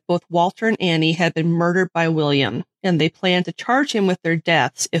concluded that both Walter and Annie had been murdered by William, and they planned to charge him with their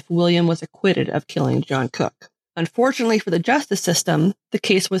deaths if William was acquitted of killing John Cook. Unfortunately for the justice system, the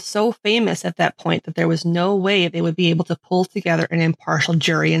case was so famous at that point that there was no way they would be able to pull together an impartial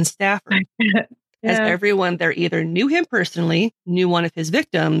jury in Stafford, as everyone there either knew him personally, knew one of his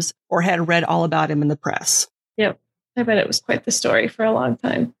victims, or had read all about him in the press. Yep. I bet it was quite the story for a long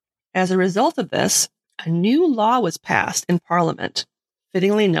time. As a result of this, a new law was passed in Parliament,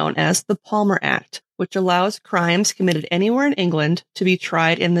 fittingly known as the Palmer Act, which allows crimes committed anywhere in England to be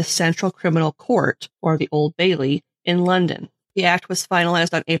tried in the Central Criminal Court, or the Old Bailey, in London. The act was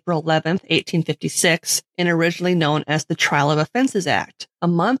finalized on April 11th, 1856, and originally known as the Trial of Offences Act. A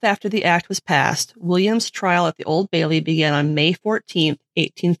month after the act was passed, William's trial at the Old Bailey began on May 14th,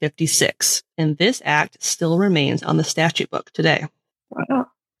 1856, and this act still remains on the statute book today. Wow.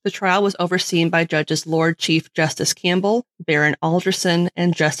 The trial was overseen by Judges Lord Chief Justice Campbell, Baron Alderson,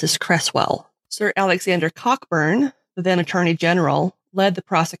 and Justice Cresswell. Sir Alexander Cockburn, the then Attorney General, led the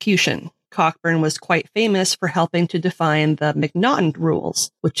prosecution. Cockburn was quite famous for helping to define the Macnaghten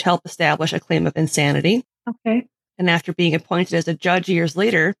rules, which helped establish a claim of insanity. Okay. And after being appointed as a judge years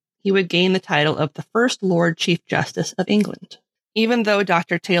later, he would gain the title of the first Lord Chief Justice of England. Even though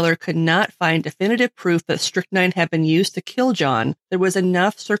Dr. Taylor could not find definitive proof that strychnine had been used to kill John, there was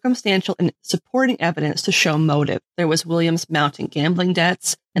enough circumstantial and supporting evidence to show motive. There was William's mounting gambling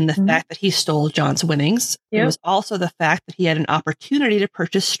debts and the fact that he stole John's winnings. Yep. There was also the fact that he had an opportunity to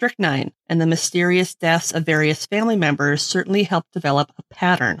purchase strychnine, and the mysterious deaths of various family members certainly helped develop a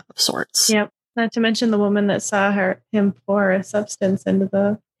pattern of sorts. Yep. Not to mention the woman that saw him pour a substance into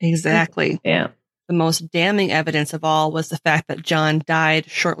the... Exactly. Yeah. The most damning evidence of all was the fact that John died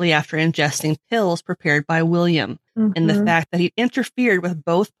shortly after ingesting pills prepared by William, and the fact that he interfered with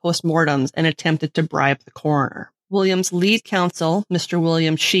both postmortems and attempted to bribe the coroner. William's lead counsel, Mr.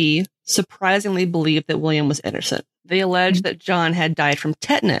 William Shee, surprisingly believed that William was innocent. They alleged that John had died from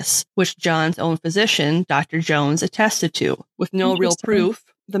tetanus, which John's own physician, Dr. Jones, attested to. With no real proof,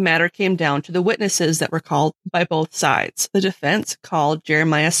 the matter came down to the witnesses that were called by both sides. The defense called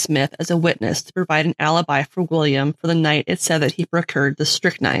Jeremiah Smith as a witness to provide an alibi for William for the night it said that he procured the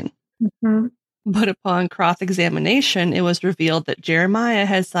strychnine. But upon cross-examination, it was revealed that Jeremiah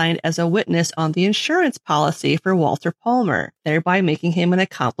had signed as a witness on the insurance policy for Walter Palmer, thereby making him an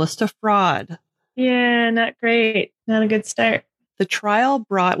accomplice to fraud. Yeah, not great. Not a good start. The trial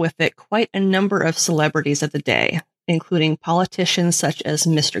brought with it quite a number of celebrities of the day, including politicians such as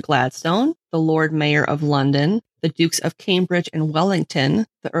Mr. Gladstone, the Lord Mayor of London, the Dukes of Cambridge and Wellington,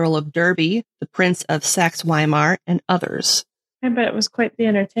 the Earl of Derby, the Prince of Saxe-Weimar, and others. I bet it was quite the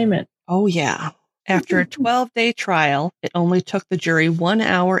entertainment. Oh, yeah. After a 12-day trial, it only took the jury 1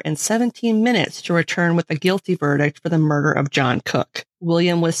 hour and 17 minutes to return with a guilty verdict for the murder of John Cook.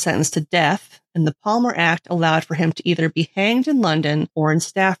 William was sentenced to death, and the Palmer Act allowed for him to either be hanged in London or in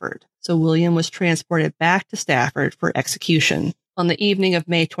Stafford. So William was transported back to Stafford for execution. On the evening of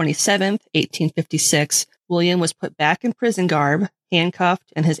May 27th, 1856, William was put back in prison garb,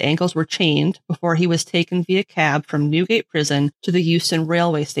 handcuffed, and his ankles were chained before he was taken via cab from Newgate Prison to the Euston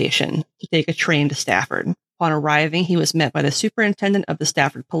Railway Station to take a train to Stafford. Upon arriving, he was met by the superintendent of the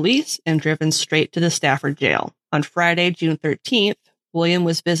Stafford Police and driven straight to the Stafford jail. On Friday, June 13th, William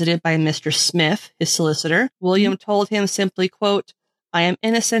was visited by Mr. Smith, his solicitor. William told him simply, quote, "I am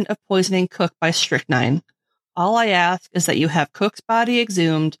innocent of poisoning Cook by strychnine. All I ask is that you have Cook's body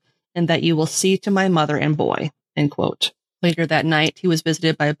exhumed and that you will see to my mother and boy," end quote. Later that night, he was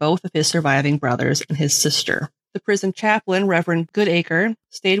visited by both of his surviving brothers and his sister. The prison chaplain, Reverend Goodacre,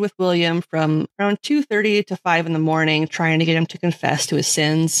 stayed with William from around 2:30 to 5 in the morning, trying to get him to confess to his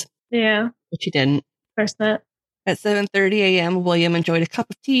sins. Yeah. Which he didn't. Of course not. At 7:30 a.m., William enjoyed a cup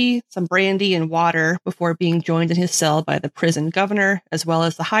of tea, some brandy, and water before being joined in his cell by the prison governor, as well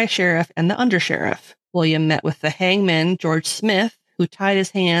as the high sheriff and the undersheriff. William met with the hangman, George Smith, who tied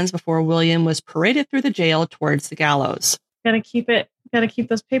his hands before William was paraded through the jail towards the gallows. Gotta keep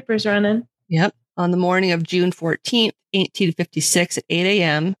those papers running. Yep. On the morning of June 14th, 1856 at 8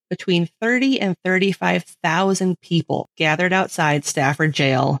 a.m., between 30 and 35,000 people gathered outside Stafford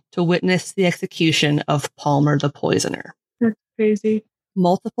Jail to witness the execution of Palmer the Poisoner. That's crazy.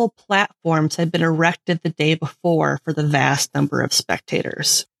 Multiple platforms had been erected the day before for the vast number of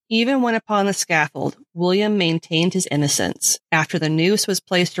spectators. Even when upon the scaffold, William maintained his innocence. After the noose was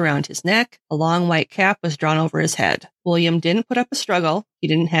placed around his neck, a long white cap was drawn over his head. William didn't put up a struggle. He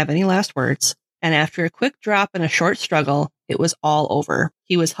didn't have any last words. And after a quick drop and a short struggle, it was all over.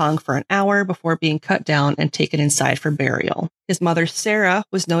 He was hung for an hour before being cut down and taken inside for burial. His mother, Sarah,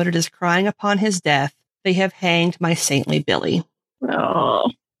 was noted as crying upon his death, "They have hanged my saintly Billy."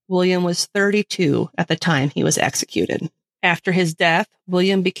 Oh. William was 32 at the time he was executed. After his death,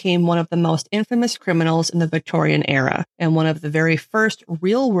 William became one of the most infamous criminals in the Victorian era and one of the very first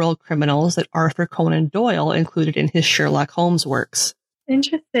real-world criminals that Arthur Conan Doyle included in his Sherlock Holmes works.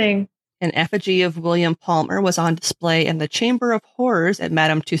 Interesting. An effigy of William Palmer was on display in the Chamber of Horrors at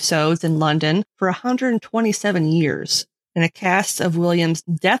Madame Tussauds in London for 127 years. And a cast of William's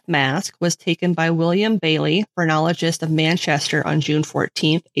death mask was taken by William Bailey, phrenologist of Manchester, on June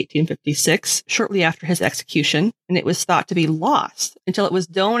 14th, 1856, shortly after his execution, and it was thought to be lost until it was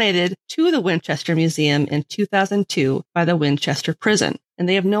donated to the Winchester Museum in 2002 by the Winchester Prison. And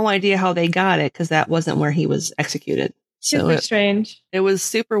they have no idea how they got it because that wasn't where he was executed. Super strange. It was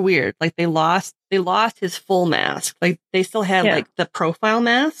super weird. Like they lost his full mask. Like they still had like the profile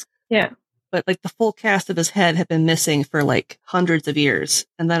mask. Yeah. But like the full cast of his head had been missing for like hundreds of years.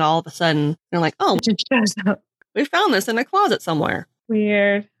 And then all of a sudden they're like, oh, it just shows up. We found this in a closet somewhere.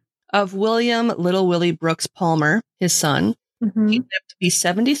 Weird. Of William Little Willie Brooks Palmer, his son, he lived to be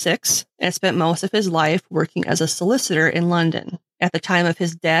 76 and spent most of his life working as a solicitor in London. At the time of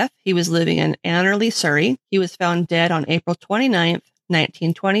his death, he was living in Anerley, Surrey. He was found dead on April 29th,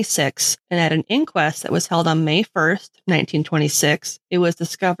 1926, and at an inquest that was held on May 1st, 1926, it was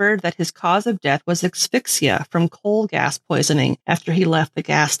discovered that his cause of death was asphyxia from coal gas poisoning after he left the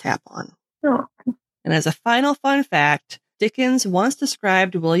gas tap on. Oh. And as a final fun fact, Dickens once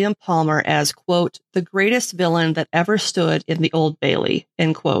described William Palmer as, quote, the greatest villain that ever stood in the Old Bailey,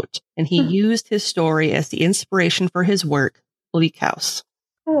 end quote, and he used his story as the inspiration for his work, Bleak House.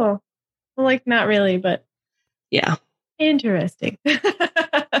 Cool. Well, like, not really, but... Yeah. Interesting.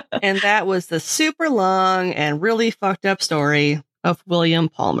 And that was the super long and really fucked up story of William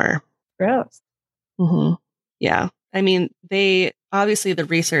Palmer. Gross. Mm-hmm. Yeah. I mean, obviously the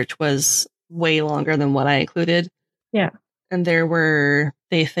research was way longer than what I included. Yeah. And there were,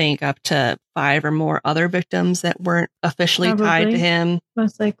 they think, up to 5 or more other victims that weren't officially tied to him.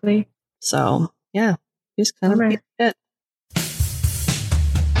 Most likely. So, yeah, he's kind of it.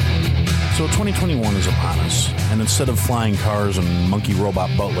 So 2021 is upon us, and instead of flying cars and monkey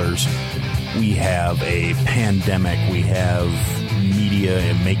robot butlers, we have a pandemic. We have media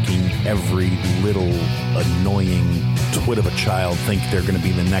and making every little annoying twit of a child think they're going to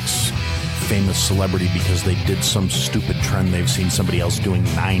be the next famous celebrity because they did some stupid trend they've seen somebody else doing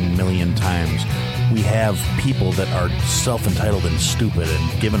 9 million times. We have people that are self-entitled and stupid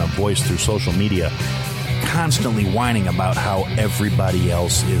and given a voice through social media constantly whining about how everybody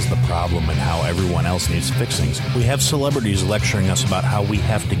else is the problem and how everyone else needs fixing. We have celebrities lecturing us about how we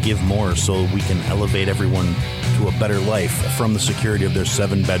have to give more so we can elevate everyone to a better life from the security of their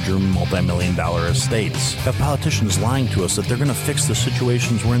 7-bedroom, multi-million-dollar estates. We have politicians lying to us that they're going to fix the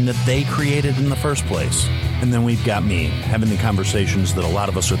situations we're in that they created in the first place. And then we've got me having the conversations that a lot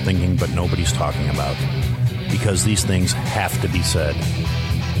of us are thinking but nobody's talking about. Because these things have to be said.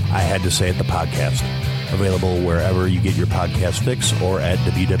 I Had to Say It, the podcast. Available wherever you get your podcast fix or at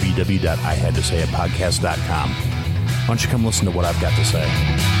www.ihadtosayitpodcast.com. Why don't you come listen to what I've got to say?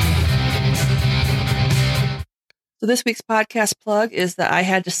 So this week's podcast plug is the I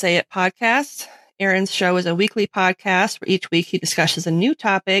Had to Say It podcast. Aaron's show is a weekly podcast where each week he discusses a new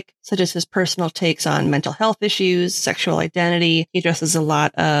topic, such as his personal takes on mental health issues, sexual identity. He addresses a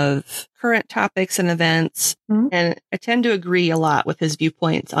lot of current topics and events. And I tend to agree a lot with his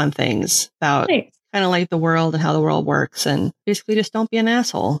viewpoints on things about kind of like the world and how the world works. And basically just don't be an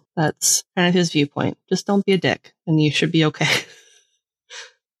asshole. That's kind of his viewpoint. Just don't be a dick and you should be okay.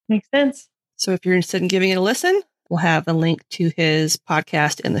 Makes sense. So if you're interested in giving it a listen, we'll have a link to his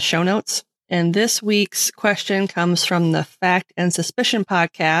podcast in the show notes. And this week's question comes from the Fact and Suspicion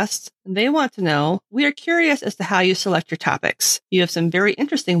podcast. They want to know, we are curious as to how you select your topics. You have some very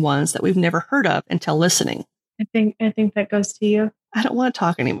interesting ones that we've never heard of until listening. I think that goes to you. I don't want to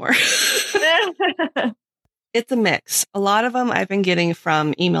talk anymore. It's a mix. A lot of them I've been getting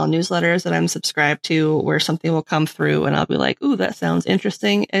from email newsletters that I'm subscribed to where something will come through and I'll be like, ooh, that sounds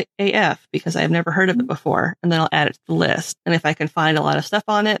interesting AF because I've never heard of it before. And then I'll add it to the list. And if I can find a lot of stuff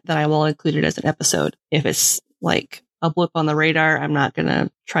on it, then I will include it as an episode. If it's like a blip on the radar, I'm not going to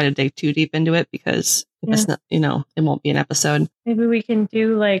try to dig too deep into it because If it's not, it won't be an episode. Maybe we can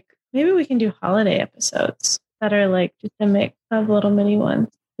do holiday episodes that are like just a mix of little mini ones,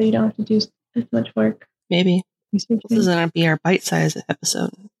 so you don't have to do as much work. Maybe. This is going to be our bite-sized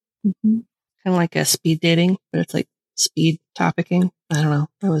episode. Mm-hmm. Kind of like a speed dating, but it's like speed topicing. I don't know.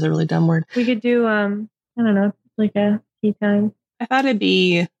 That was a really dumb word. We could do, I don't know, like a tea time. I thought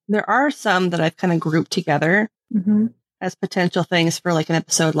there are some that I've kind of grouped together as potential things for like an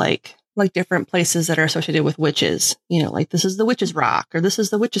episode, like different places that are associated with witches. Like this is the witch's rock, or this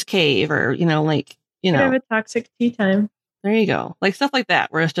is the witch's cave, or, have a toxic tea time. There you go. Like stuff like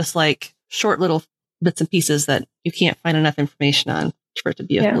that, where it's just like short little bits and pieces that you can't find enough information on for it to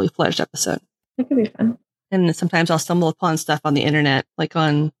be a fully fledged episode. It could be fun. And sometimes I'll stumble upon stuff on the internet, like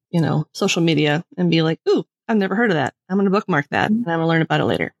on, social media, and be like, ooh, I've never heard of that. I'm going to bookmark that and I'm going to learn about it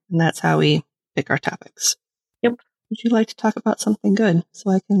later. And that's how we pick our topics. Yep. Would you like to talk about something good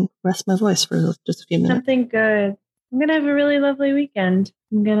so I can rest my voice for just a few minutes? Something good. I'm going to have a really lovely weekend.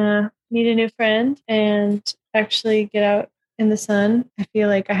 I'm going to meet a new friend and actually get out in the sun. I feel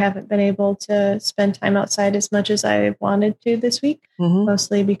like I haven't been able to spend time outside as much as I wanted to this week,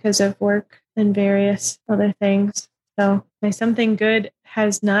 mostly because of work and various other things. So my something good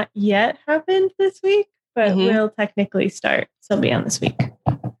has not yet happened this week, but will technically start. So it'll be on this week.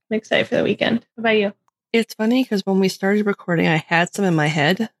 I'm excited for the weekend. How about you? It's funny because when we started recording, I had some in my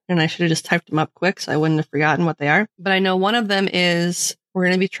head and I should have just typed them up quick so I wouldn't have forgotten what they are. But I know one of them is we're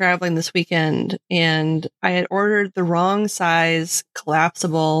going to be traveling this weekend, and I had ordered the wrong size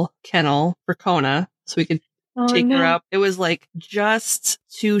collapsible kennel for Kona so we could take her up. It was like just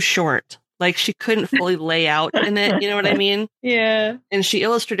too short. Like she couldn't fully lay out in it. You know what I mean? Yeah. And she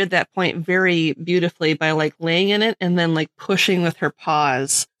illustrated that point very beautifully by like laying in it and then like pushing with her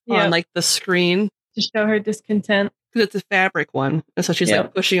paws on like the screen. To show her discontent. Because it's a fabric one. And so she's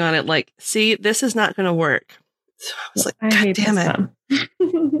like pushing on it like, see, this is not going to work. So I was like, God damn it.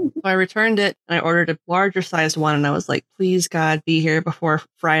 So I returned it and I ordered a larger sized one. And I was like, please, God, be here before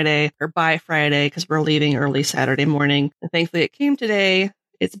Friday or by Friday because we're leaving early Saturday morning. And thankfully it came today.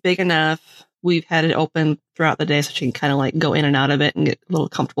 It's big enough. We've had it open throughout the day so she can kind of like go in and out of it and get a little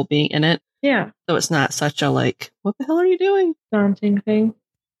comfortable being in it. Yeah. So it's not such a like, what the hell are you doing? Daunting thing.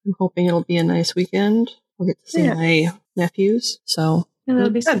 I'm hoping it'll be a nice weekend. We'll get to see my nephews. So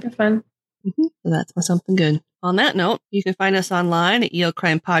it'll be super fun. So that's my something good. On that note, you can find us online at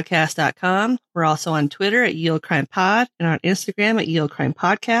yieldcrimepodcast.com. We're also on Twitter at yieldcrimepod and on Instagram at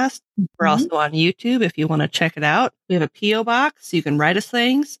yieldcrimepodcast. We're also on YouTube if you want to check it out. We have a P.O. box so you can write us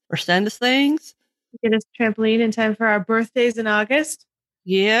things or send us things. Get us a trampoline in time for our birthdays in August.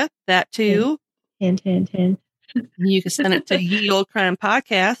 Yeah, that too. Hint. You can send it to Ye Old Crime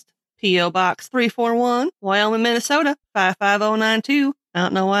Podcast, P.O. Box 341, Wyoming, Minnesota, 55092. I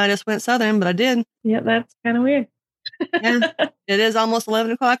don't know why I just went southern, but I did. Yeah, that's kind of weird. Yeah, it is almost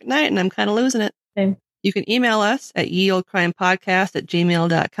 11 o'clock at night, and I'm kind of losing it. Same. You can email us at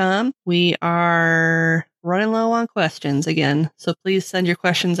yeoldcrimepodcast@gmail.com. We are running low on questions again, so please send your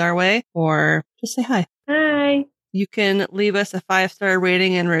questions our way or just say hi. Hi. You can leave us a 5-star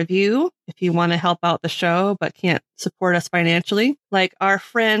rating and review if you want to help out the show but can't support us financially. Like our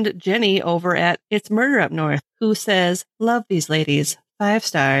friend Jenny over at It's Murder Up North, who says, love these ladies. 5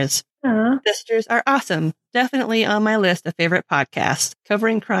 stars. Sisters are awesome. Definitely on my list of favorite podcasts.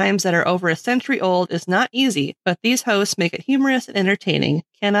 Covering crimes that are over a century old is not easy, but these hosts make it humorous and entertaining.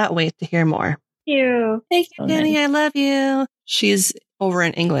 Cannot wait to hear more. Thank you. Thank you, Jenny. I love you. She's over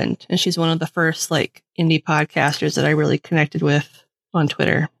in England, and she's one of the first like indie podcasters that I really connected with on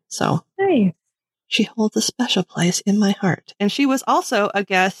Twitter. So nice. She holds a special place in my heart. And she was also a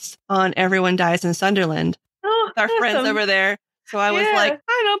guest on Everyone Dies in Sunderland. Oh, with our friends over there. So I was like,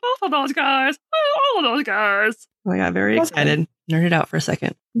 I know both of those guys. All of those guys. I got very excited. Nerded out for a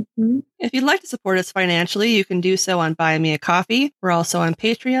second. If you'd like to support us financially, you can do so on Buy Me a Coffee. We're also on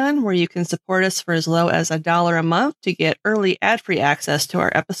Patreon, where you can support us for as low as $1 a month to get early ad-free access to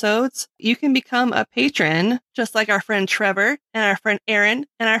our episodes. You can become a patron, just like our friend Trevor and our friend Aaron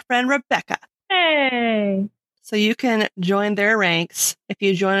and our friend Rebecca. Hey! So you can join their ranks if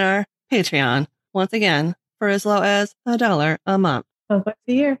you join our Patreon. Once again, for as low as $1 a month. $12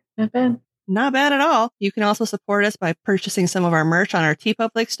 a year. Not bad. Not bad at all. You can also support us by purchasing some of our merch on our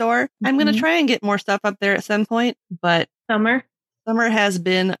TeePublic store. I'm going to try and get more stuff up there at some point, but Summer has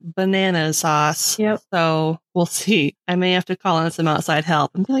been banana sauce. Yep. So we'll see. I may have to call in some outside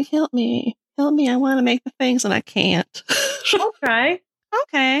help and be like, help me. I want to make the things and I can't. I'll try.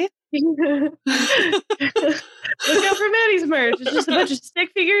 Okay. Look out for Maddie's merch. It's just a bunch of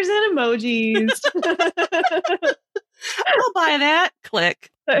stick figures and emojis. I'll buy that. Click.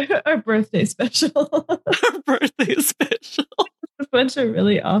 Our birthday special. bunch of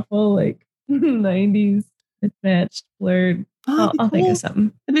really awful, like, 90s mismatched, blurred. I'll think of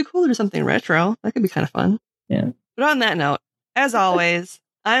something. It'd be cool to do something retro. That could be kind of fun. Yeah. But on that note, as always,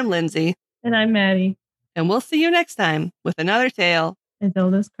 I'm Lindsay. And I'm Maddie. And we'll see you next time with another tale.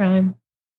 Adultist crime.